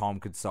problem, Tom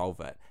could solve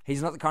it.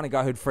 He's not the kind of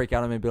guy who'd freak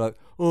out on me and be like,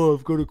 oh,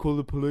 I've got to call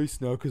the police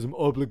now because I'm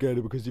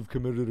obligated because you've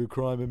committed a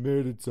crime and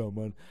murdered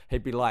someone.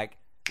 He'd be like,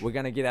 we're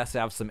going to get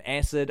ourselves some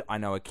acid. I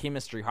know a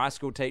chemistry high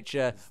school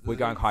teacher. We're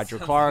going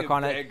hydrochloric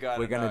on it.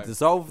 We're going to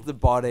dissolve the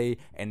body,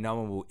 and no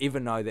one will ever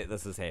know that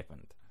this has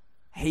happened.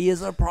 He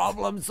is a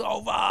problem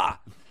solver.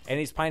 And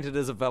he's painted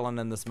as a villain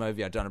in this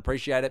movie. I don't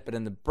appreciate it, but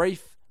in the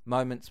brief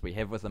moments we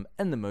have with him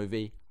in the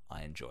movie,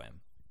 I enjoy him.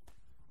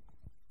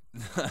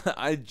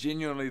 I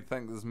genuinely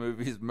think this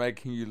movie is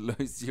making you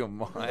lose your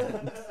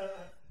mind.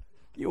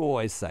 You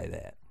always say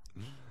that.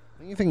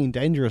 You're thinking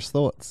dangerous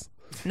thoughts.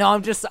 No,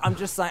 I'm just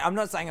saying. I'm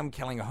not saying I'm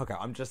killing a hooker.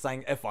 I'm just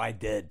saying if I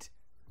did,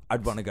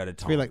 I'd want to go to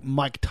Tom. It's like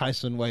Mike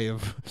Tyson way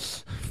of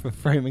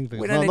framing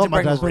things. We don't need not to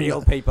bring Mike Tyson,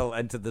 real people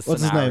into the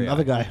what's scenario. his name?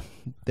 Other guy.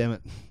 Damn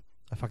it.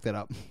 I fucked that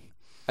up.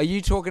 Are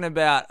you talking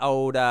about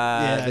old the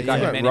guy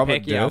who Manny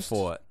Robert Pacquiao Durst.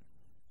 fought?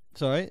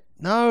 Sorry,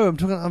 no, I'm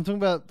talking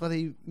about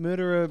bloody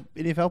murderer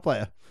NFL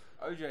player.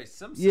 O.J.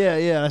 Simpson.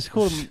 Yeah. I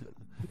called him.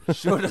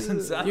 Sure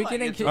doesn't sound I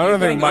don't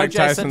think Mike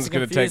Tyson's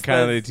going to take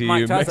kindly to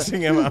you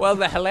mixing him up. Well,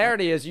 the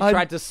hilarity is you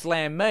tried to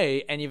slam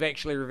me, and you've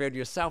actually revealed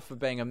yourself for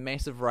being a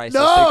massive racist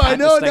No, who can't I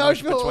know, now I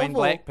distinguish feel between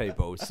awful. black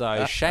people.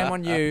 So shame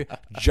on you, I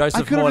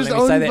Joseph could Moore. have just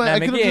Let me say owned that I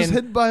name could have just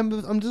again. hid by him.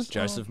 I'm just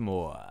Joseph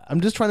Moore.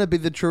 I'm just trying to be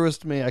the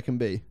truest me I can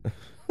be.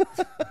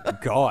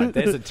 God,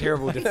 that's a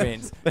terrible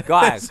defense.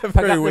 Guys, That's a pick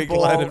very up the weak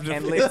ball line of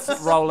and defense.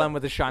 let's roll in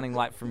with a shining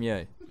light from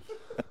you.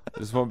 I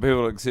just want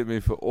people to accept me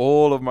for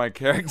all of my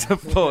character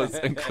flaws,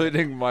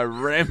 including my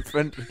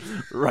rampant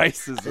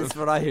racism. That's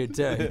what I heard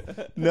too.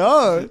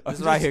 No. That's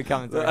what I heard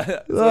coming through.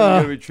 So you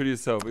gotta be true to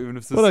yourself, even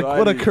if society.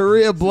 What a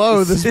career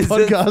blow this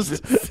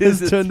podcast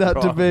has turned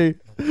out to be.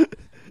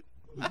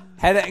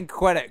 Hit it and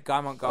quit it,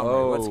 Guy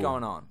Montgomery. What's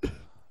going on?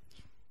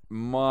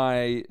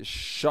 My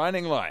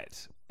shining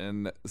light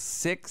in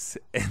Sex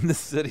and the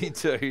City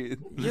 2.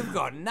 You've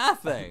got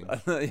nothing.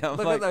 Yeah,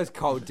 Look at those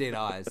cold dead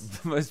eyes.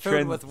 The most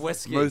filled with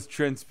whiskey. most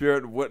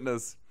transparent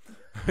witness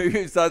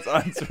who starts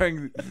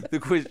answering the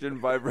question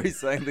by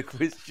re-saying the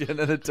question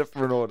in a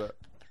different order.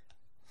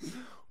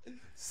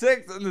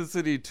 Sex and the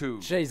City 2.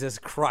 Jesus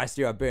Christ,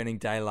 you are burning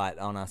daylight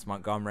on us,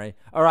 Montgomery.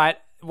 All right,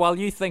 while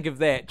you think of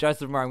that,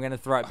 Joseph Moore, I'm going to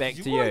throw it back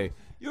to you.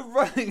 You're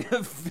running a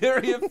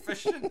very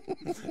efficient,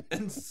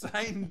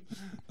 insane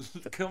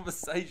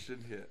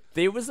conversation here.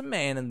 There was a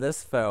man in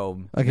this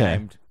film Okay.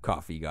 named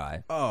Coffee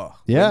Guy. Oh.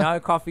 Yeah. We know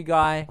Coffee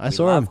Guy. I we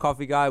saw love him.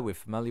 Coffee Guy. We're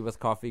familiar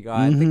with Coffee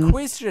Guy. Mhm. The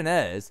question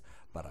is...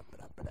 Hold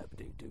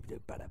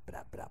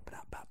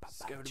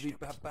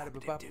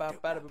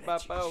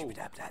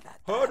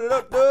it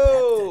up,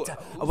 dude.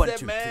 One, Who's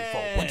two, that three,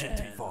 four. 1, 2,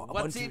 3, 4.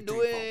 What's he 1,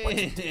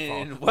 2, 3,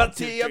 4. 1, 2, 3, 4. doing? What's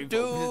he up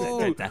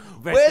to?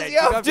 Where's he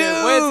up to?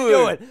 Where's he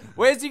going?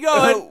 Where's he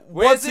going?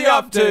 What's he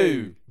up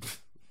to?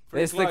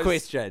 That's the close.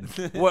 question.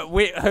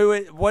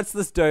 What's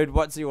this dude?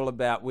 What's he all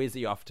about? Where's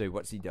he off to?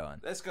 What's he doing?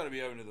 That's got to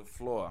be over to the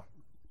floor.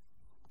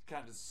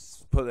 Can't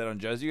just put that on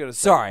Josie. You got to.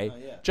 Sorry,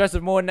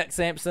 Joseph Moore, Nick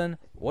Sampson.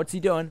 What's he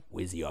doing?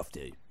 Where's he off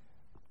to?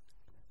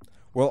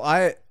 Well,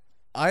 I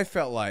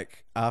felt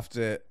like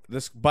after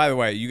this. By the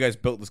way, you guys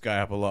built this guy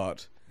up a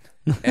lot,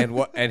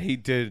 and he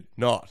did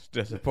not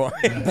disappoint.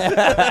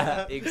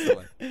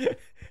 Excellent.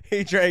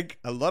 He drank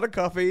a lot of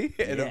coffee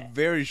in a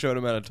very short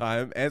amount of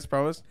time, as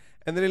promised,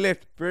 and then he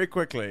left very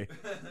quickly.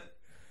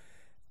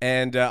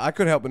 And I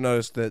couldn't help but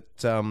notice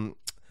that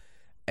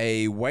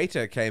a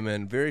waiter came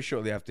in very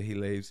shortly after he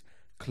leaves,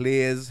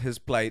 clears his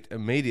plate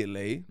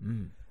immediately,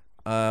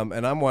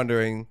 and I'm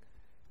wondering,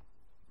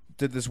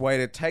 did this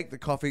waiter take the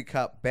coffee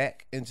cup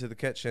back into the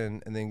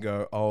kitchen and then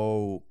go,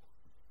 oh,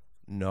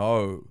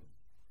 no,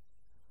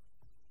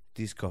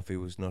 this coffee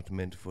was not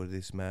meant for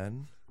this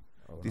man.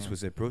 This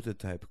was a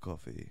prototype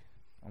coffee.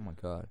 Oh my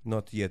God.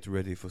 Not yet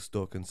ready for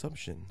store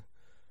consumption.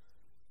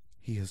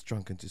 He has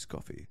drunken this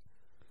coffee.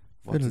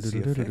 What is the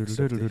effects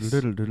of this?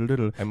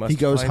 I must He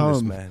goes find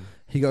this home. man.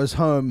 He goes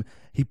home.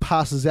 He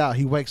passes out.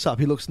 He wakes up.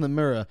 He looks in the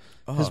mirror.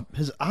 Oh.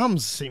 His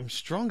arms seem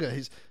stronger.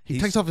 He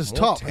He's takes off his more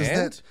top. Is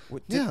tanned? that?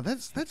 What Yeah, did-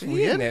 that's He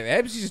weird. didn't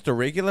have abs. He's just a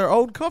regular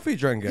old coffee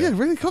drinker. Yeah,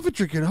 really coffee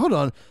drinking. Hold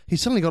on.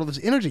 He's suddenly got all this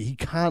energy. He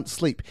can't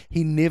sleep.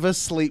 He never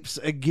sleeps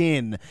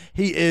again.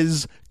 He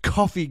is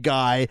Coffee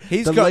Guy.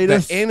 He's the got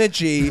latest. the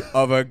energy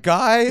of a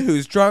guy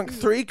who's drunk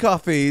 3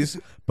 coffees,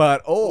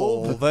 but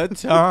all the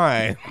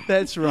time.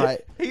 That's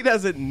right. He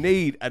doesn't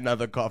need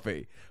another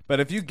coffee. But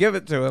if you give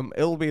it to him,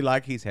 it'll be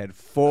like he's had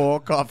 4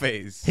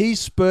 coffees. He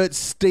spurts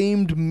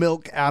steamed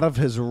milk out of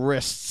his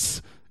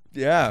wrists.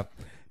 Yeah.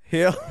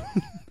 He's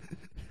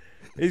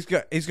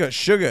got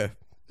sugar.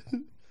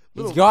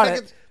 He's got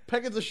packets, it.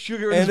 Packets of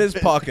sugar In his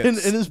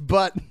pockets. In his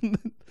butt.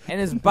 In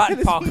his butt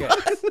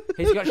pockets.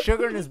 He's got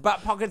sugar in his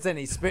butt pockets and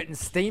he's spurting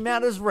steam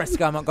out his wrist.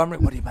 Guy Montgomery,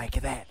 what do you make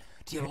of that?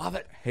 Do you love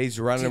it? He's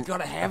running. You've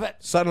got to have it.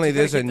 Suddenly You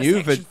there's gotta a get new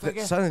this action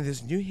figure. suddenly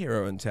there's a new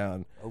hero in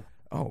town.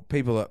 Oh,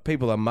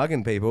 people are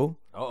mugging people.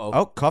 Uh-oh.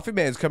 Oh, Coffee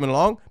Man's coming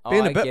along,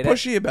 being I a bit get it.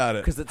 pushy about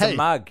it. Because it's Hey. a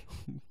mug.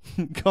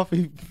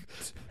 Coffee.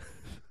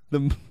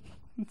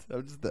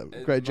 Just a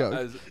great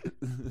joke.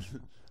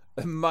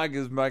 A mug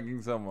is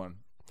mugging someone.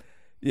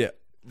 Yeah.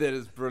 That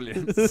is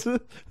brilliant.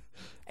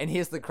 And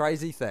here's the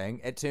crazy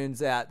thing. It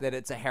turns out that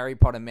it's a Harry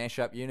Potter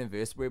mashup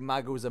universe where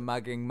muggles are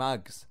mugging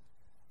mugs.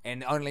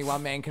 And only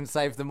one man can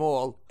save them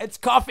all. It's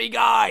Coffee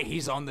Guy.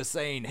 He's on the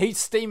scene. He's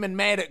steaming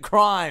mad at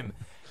crime.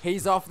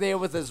 He's off there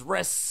with his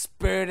wrists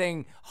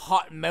spurting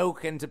hot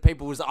milk into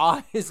people's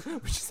eyes,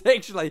 which is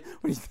actually,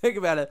 when you think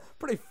about it,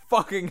 pretty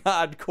fucking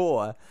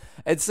hardcore.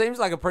 It seems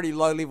like a pretty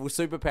low-level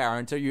superpower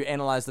until you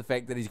analyze the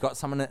fact that he's got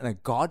someone in a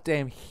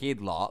goddamn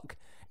headlock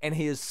and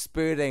he is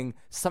spurting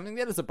something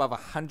that is above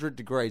 100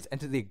 degrees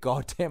into their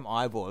goddamn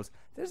eyeballs.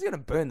 That is going to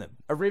burn them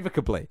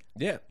irrevocably.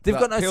 Yeah. They've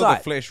got no peel sight.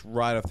 the flesh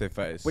right off their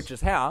face. Which is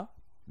how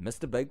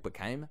Mr. Big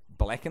became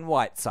black and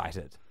white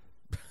sighted.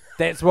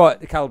 That's what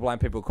the colourblind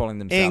people are calling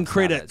themselves. And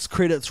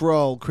credits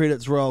roll.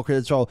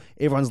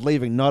 Everyone's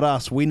leaving, not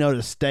us. We know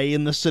to stay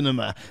in the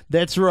cinema.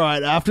 That's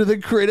right. After the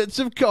credits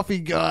of Coffee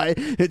Guy,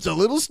 it's a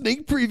little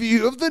sneak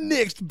preview of the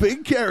next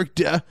big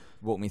character.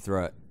 Walk me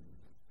through it.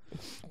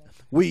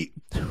 We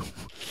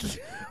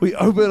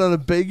open on a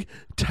big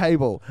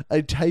table,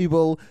 a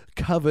table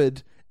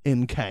covered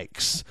in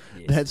cakes.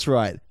 Yes. That's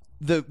right.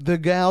 The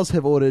gals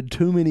have ordered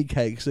too many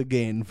cakes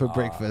again for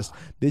breakfast.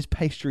 There's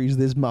pastries,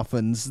 there's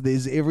muffins,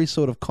 there's every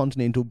sort of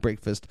continental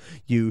breakfast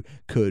you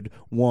could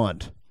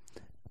want.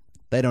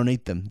 They don't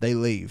eat them. They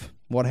leave.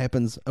 What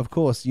happens? Of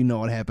course, you know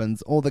what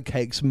happens. All the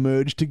cakes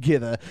merge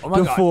together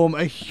to form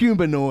a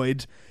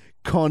humanoid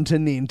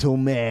continental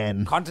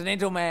man.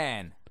 Continental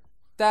man.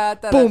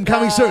 Boom,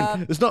 coming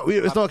soon. It's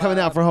not coming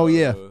out for a whole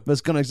year, but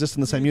it's going to exist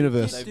in the same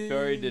universe. They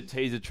buried the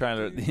teaser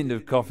trailer at the end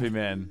of Coffee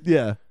Man.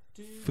 Yeah.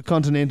 For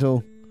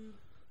Continental.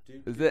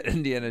 Is that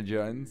Indiana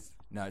Jones?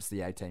 No, it's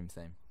the A-Team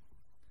theme.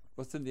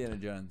 What's Indiana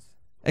Jones?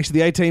 Actually,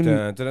 the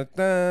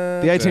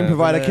A-Team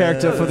provide a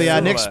character for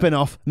the next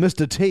spin-off,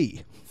 Mr.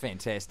 T.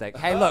 Fantastic.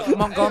 Hey, look,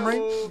 Montgomery,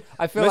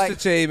 I feel Mr. like...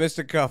 T,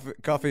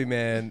 Mr. Coffee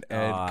Man,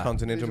 and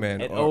Continental Man.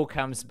 It all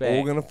comes back.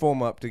 All going to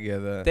form up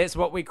together. That's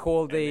what we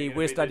call the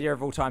worst idea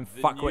of all time,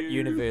 Fuckwit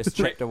Universe,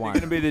 Chapter 1. It's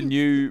going to be the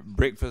new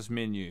breakfast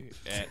menu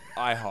at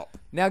IHOP.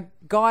 Now,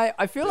 Guy,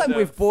 I feel like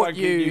we've bought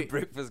you new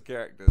breakfast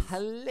characters.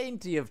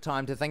 Plenty of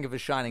time to think of a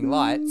shining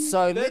light,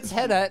 so let's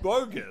hit it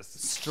bogus.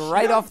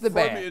 Straight off the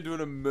bat. Me into an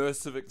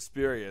immersive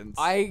experience.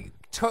 Do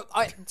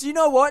you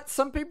know what?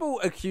 Some people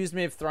accuse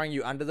me of throwing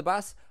you under the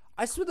bus.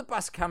 I saw the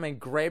bus coming,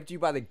 grabbed you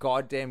by the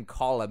goddamn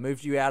collar,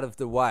 moved you out of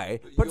the way,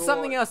 put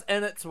something else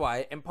in its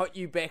way, and put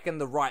you back in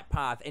the right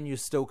path, and you're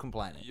still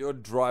complaining. You're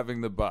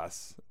driving the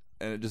bus,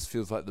 and it just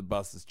feels like the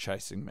bus is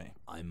chasing me.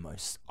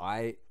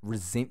 I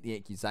resent the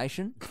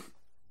accusation,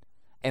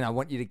 and I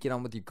want you to get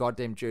on with your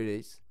goddamn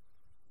duties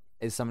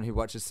as someone who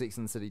watches Sex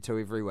and the City 2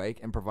 every week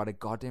and provide a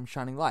goddamn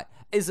shining light.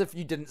 As if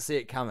you didn't see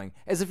it coming.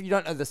 As if you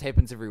don't know this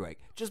happens every week.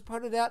 Just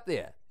put it out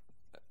there.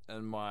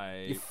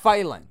 You're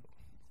failing.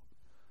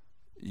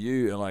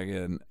 You are like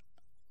an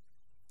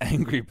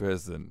angry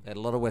person. Had a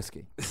lot of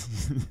whiskey.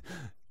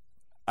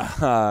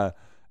 In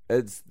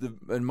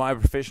my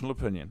professional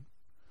opinion,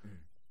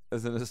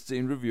 as an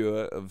esteemed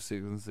reviewer of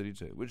Sex and the City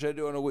 2, which I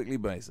do on a weekly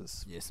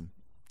basis. Yes.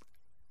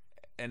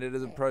 And it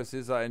is a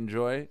process I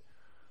enjoy.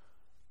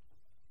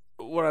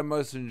 What I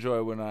most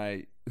enjoy when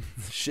I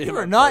share You're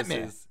my a nightmare.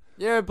 process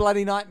You're a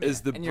bloody nightmare.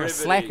 is the and you're a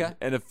brevity slacker.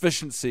 and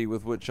efficiency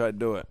with which I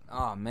do it.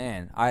 Oh,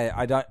 man. Are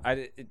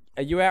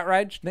you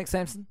outraged, Nick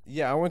Sampson?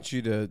 Yeah, I want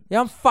you to... Yeah,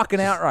 I'm fucking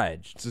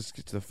outraged. Just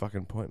get to the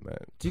fucking point, man.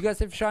 Do you guys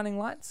have shining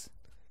lights?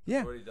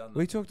 Yeah,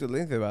 we talked at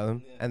length about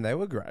them, and they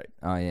were great.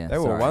 Oh, yeah. They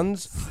were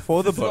ones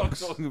for the That's what I'm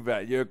books. talking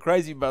about. You're a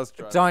crazy bus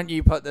driver. Don't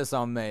you put this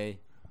on me.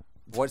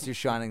 What's your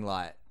shining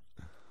light?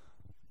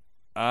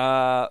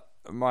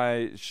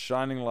 My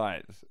shining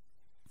light.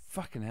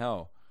 Fucking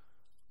hell.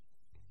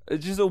 It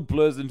just all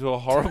blurs into a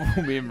horrible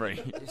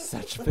memory. You're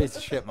such a piece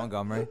of shit,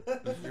 Montgomery.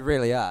 You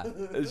really are.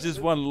 It's just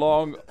one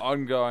long,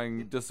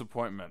 ongoing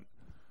disappointment.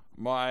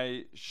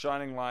 My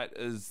shining light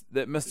is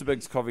that Mr.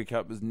 Big's coffee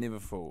cup is never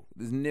full.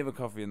 There's never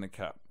coffee in the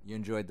cup. You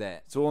enjoyed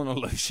that. It's all an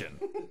illusion.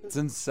 It's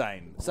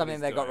insane.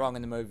 Something they got wrong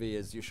in the movie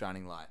is your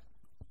shining light.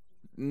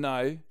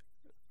 No.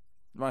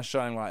 My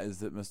shining light is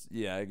that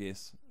yeah, I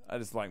guess. I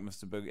just like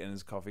Mr. Big and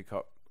his coffee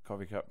cup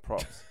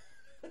props.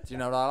 Do you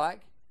know what I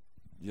like?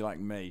 You like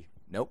me.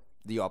 Nope.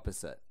 The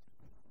opposite.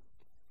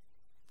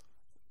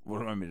 What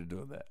do I mean to do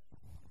with that?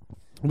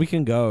 We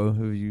can go.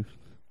 Who you?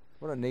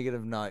 What a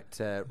negative note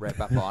to wrap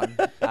up on.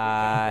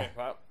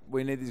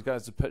 We need these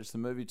guys to pitch the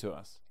movie to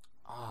us.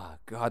 Oh,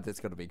 God, that's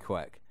got to be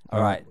quick.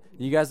 All right.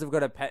 You guys have got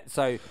to...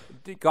 So,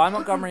 Guy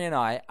Montgomery and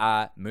I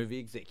are movie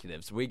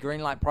executives. We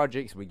greenlight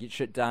projects, we get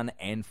shit done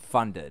and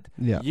funded.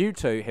 Yeah. You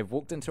two have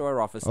walked into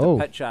our office to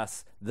pitch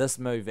us this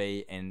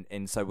movie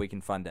and so we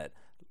can fund it.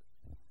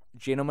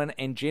 Gentlemen,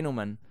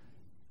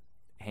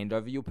 hand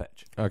over your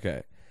pitch.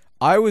 Okay.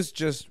 I was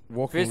just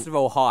walking... First of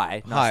all,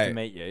 hi. Nice to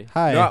meet you.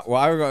 Hi. No,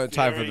 well, I haven't got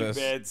time for this.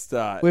 Bad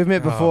start. We've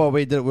met before.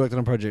 We worked on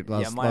a project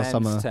last my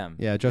summer. name's Tim.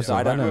 Yeah, Joseph. So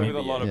I don't know. remember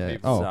a lot of you.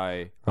 people. So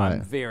right.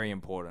 I'm very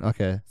important.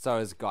 Okay. So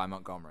is Guy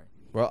Montgomery.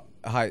 Well,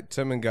 hi,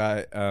 Tim and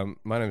Guy.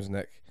 My name's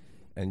Nick,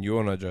 and you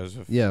all know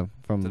Joseph. Yeah,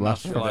 from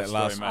last From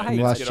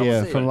last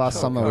year. From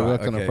last summer, we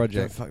worked on a Okay,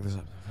 project. Don't fuck this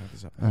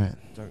up. All right.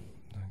 Don't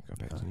go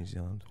back to New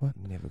Zealand. What?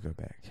 Never go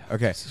back.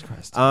 Okay. Jesus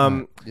Christ.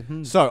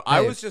 So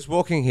I was just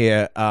walking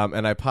here,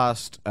 and I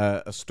passed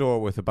a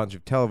store with a bunch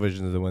of televisions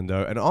in the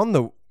window, and on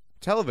the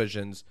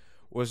televisions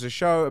was a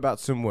show about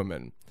some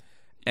women.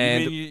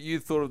 And you mean you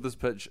thought of this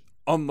pitch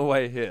on the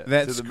way here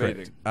that's to the correct.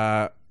 meeting?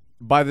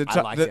 By the I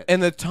time, like it.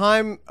 and the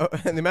time,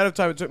 and the amount of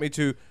time it took me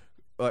to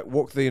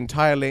walk the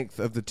entire length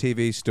of the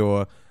TV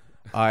store,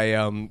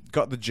 I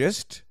got the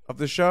gist of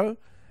the show.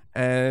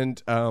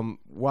 And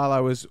while I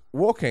was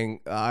walking,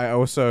 I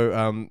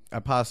also I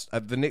passed.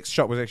 The next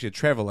shop was actually a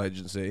travel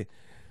agency,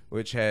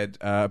 which had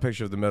a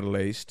picture of the Middle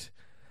East.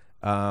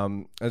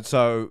 And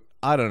so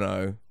I don't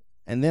know.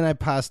 And then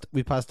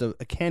we passed a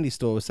candy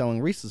store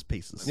selling Reese's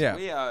Pieces. Yeah.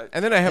 We are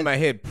And then I hit my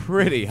head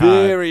pretty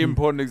hard. very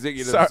important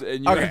executives,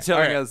 and you're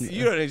telling us...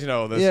 You don't need to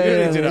know all this. Yeah, you don't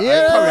yeah, need to know.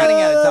 yeah. I'm probably running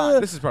out of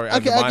time. This is probably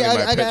Okay,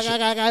 undermining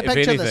my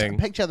pitch. If anything.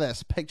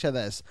 Picture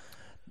this.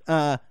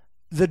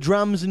 The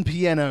drums and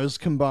pianos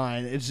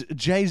combine. It's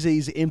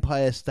Jay-Z's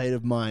Empire State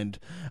of Mind.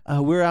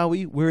 Where are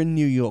we? We're in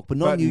New York, but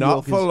not But New not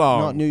York. for is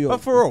long. Not New York.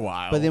 But for a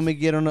while. But then we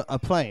get on a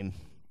plane.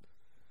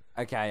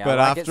 Okay, I But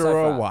like it after so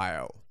a far.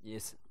 while.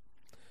 Yes.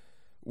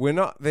 We're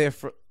not there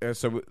for...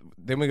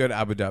 then we go to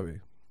Abu Dhabi.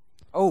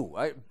 Oh,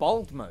 a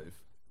bold move.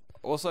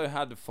 Also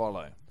hard to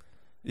follow.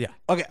 Yeah.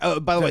 Okay.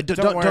 By the way, Don't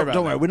don't worry worry. about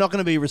Don't worry. that. We're not going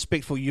to be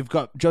respectful. You've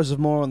got Joseph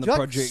Moore on the Do you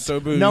like project.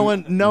 Sobu No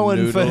one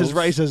for his noodles?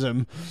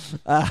 racism.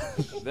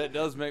 That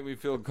does make me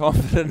feel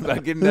confident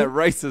about getting that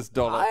racist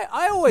dollar.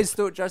 I always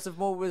thought Joseph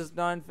Moore was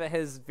known for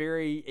his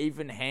very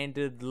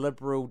even-handed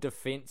liberal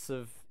defense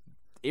of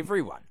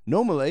everyone.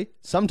 Normally,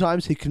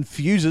 sometimes he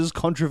confuses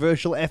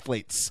controversial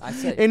athletes. I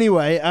see.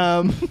 Anyway,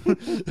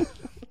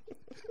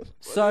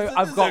 So This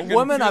I've is got a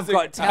women, I've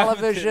got confusing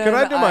television. Can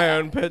I do my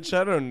own pitch?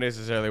 I don't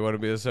necessarily want to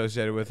be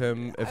associated with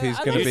him if he's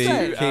I going to be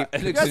understand.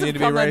 continue to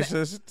be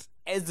racist.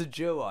 As a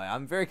duo,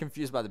 I'm very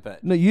confused by the pitch.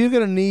 no, you're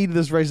going to need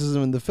this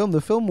racism in the film. The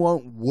film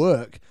won't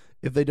work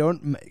if they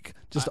don't make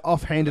just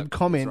offhanded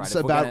comments right.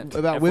 If we're gonna-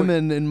 about if we-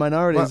 women and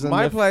minorities.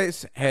 My and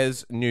place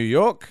has New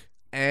York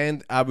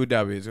and Abu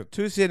Dhabi. It's got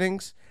two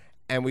settings,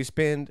 and we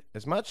spend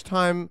as much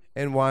time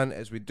in one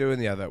as we do in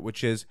the other,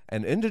 which is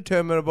an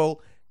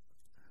indeterminable,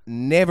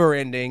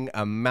 never-ending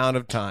amount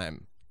of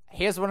time.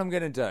 Here's what I'm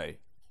going to do.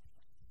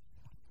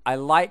 I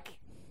like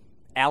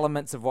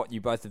elements of what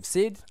you both have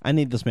said. I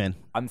need this man.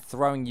 I'm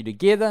throwing you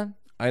together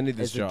I need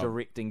this as a job.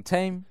 directing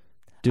team.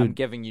 Dude. I'm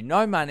giving you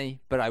no money,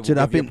 but I will Dude,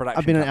 give I've you a been production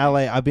I've been in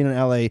company. LA. I've been in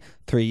LA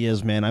 3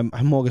 years, man.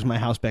 I mortgaged my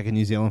house back in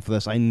New Zealand for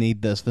this. I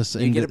need this.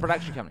 You get a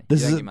production company.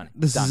 This you don't is get money.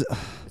 this It's is. done.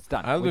 It's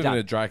done. I We're live in done.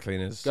 a dry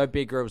cleaners. Go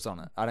Bear Grylls on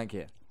it. I don't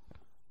care.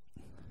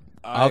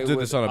 I'll do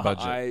this on a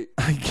budget.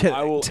 I get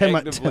I will Tim,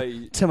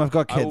 actively... Tim, I've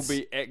got I will kids.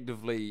 be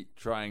actively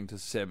trying to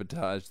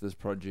sabotage this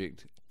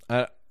project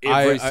Every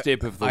every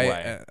step of the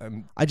way.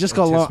 I just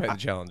got Lauren. the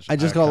challenge. I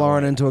just I got can't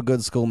Lauren wait. into a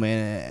good school,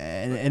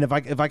 man. And if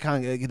I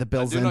can't get the I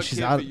bills do in, not she's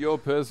care out. for your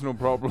personal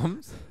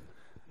problems.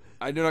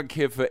 I do not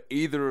care for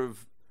either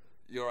of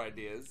your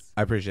ideas.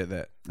 I appreciate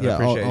that. Yeah, I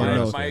appreciate oh, your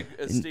no. honesty. My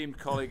esteemed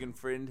colleague and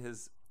friend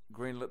has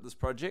greenlit this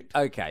project.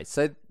 Okay,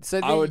 so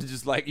I would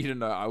just like you to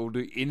know I will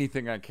do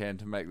anything I can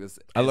to make this.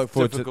 I as look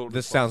forward to difficult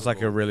this. as Sounds like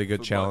a possible really good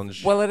for both challenge.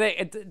 of you. Well,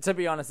 to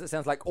be honest, it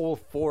sounds like all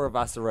four of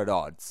us are at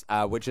odds,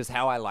 which is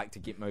how I like to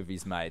get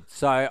movies made.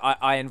 So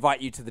I invite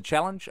you to the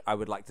challenge. I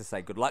would like to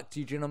say good luck to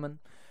you, gentlemen,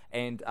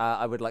 and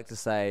I would like to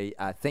say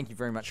thank you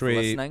very much Should for we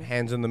listening.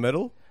 hands in the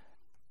middle?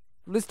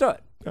 Let's do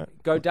it. Okay.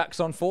 Go Ducks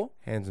on 4.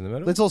 Hands in the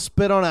middle. Let's all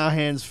spit on our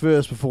hands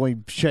first before we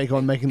shake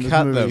on making this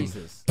Cut movie.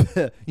 Jesus.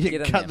 Yeah, Get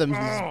in cut there.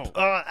 them.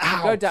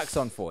 Go Ducks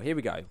on 4. Here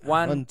we go.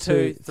 One, One,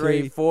 two, two, three,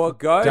 three. 4.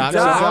 Go Ducks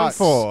Ducks.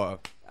 on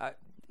 4.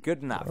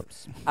 Good enough.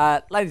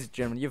 Ladies and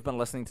gentlemen, you've been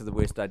listening to The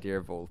Worst Idea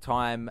of All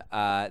Time.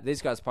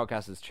 These guys'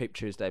 podcast is Cheap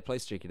Tuesday.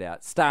 Please check it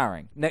out.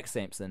 Starring Nick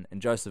Sampson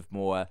and Joseph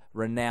Moore,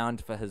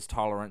 renowned for his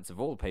tolerance of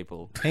all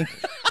people,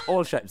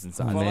 all shapes and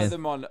sizes. Follow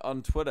them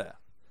on Twitter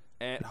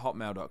at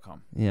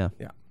hotmail.com. Yeah.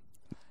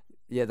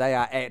 Yeah, they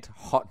are at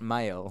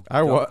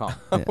hotmail.com.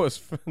 I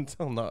was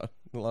until not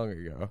long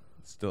ago.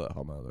 Still at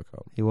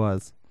hotmail.com. He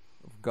was.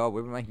 God,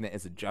 we were making that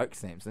as a joke,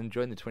 Sampson.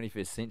 Join the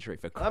 21st century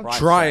for Christ's I'm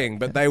trying, sake.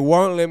 but they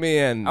won't let me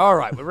in. All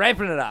right, we're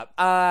wrapping it up.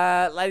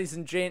 Ladies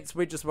and gents,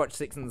 we just watched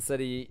Sex and the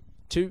City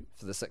 2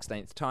 for the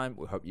 16th time.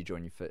 We hope you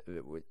join you for...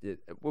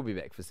 We'll be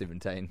back for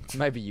 17.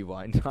 Maybe you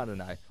won't. I don't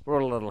know.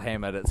 We're all a little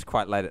hammered. It's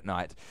quite late at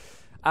night.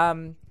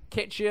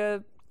 Catch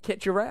you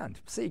around.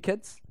 See you,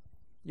 kids.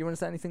 You want to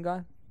say anything,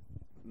 Guy?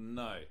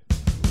 No.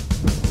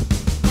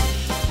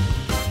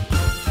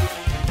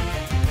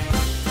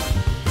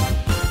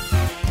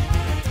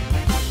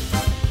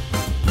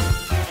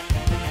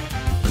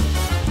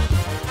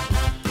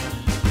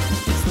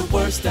 It's the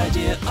worst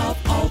idea of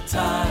all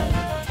time.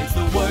 It's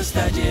the worst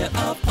idea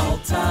of all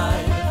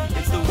time.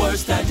 It's the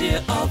worst idea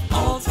of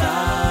all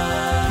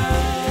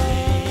time.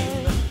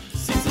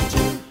 Season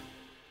 2.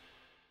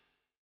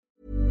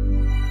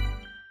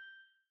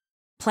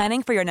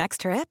 Planning for your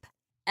next trip?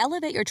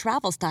 Elevate your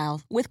travel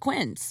style with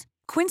Quince.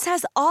 Quince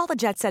has all the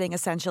jet-setting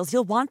essentials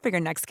you'll want for your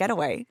next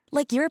getaway,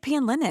 like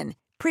European linen,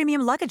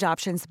 premium luggage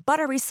options,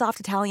 buttery soft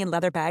Italian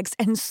leather bags,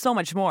 and so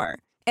much more.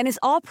 And is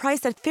all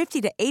priced at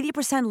 50 to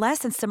 80% less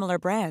than similar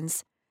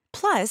brands.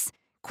 Plus,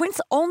 Quince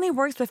only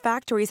works with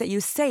factories that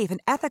use safe and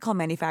ethical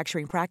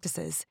manufacturing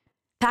practices.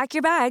 Pack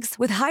your bags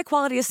with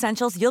high-quality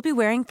essentials you'll be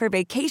wearing for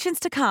vacations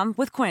to come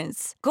with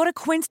Quince. Go to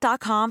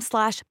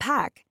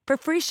quince.com/pack for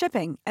free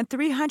shipping and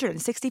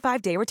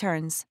 365-day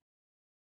returns.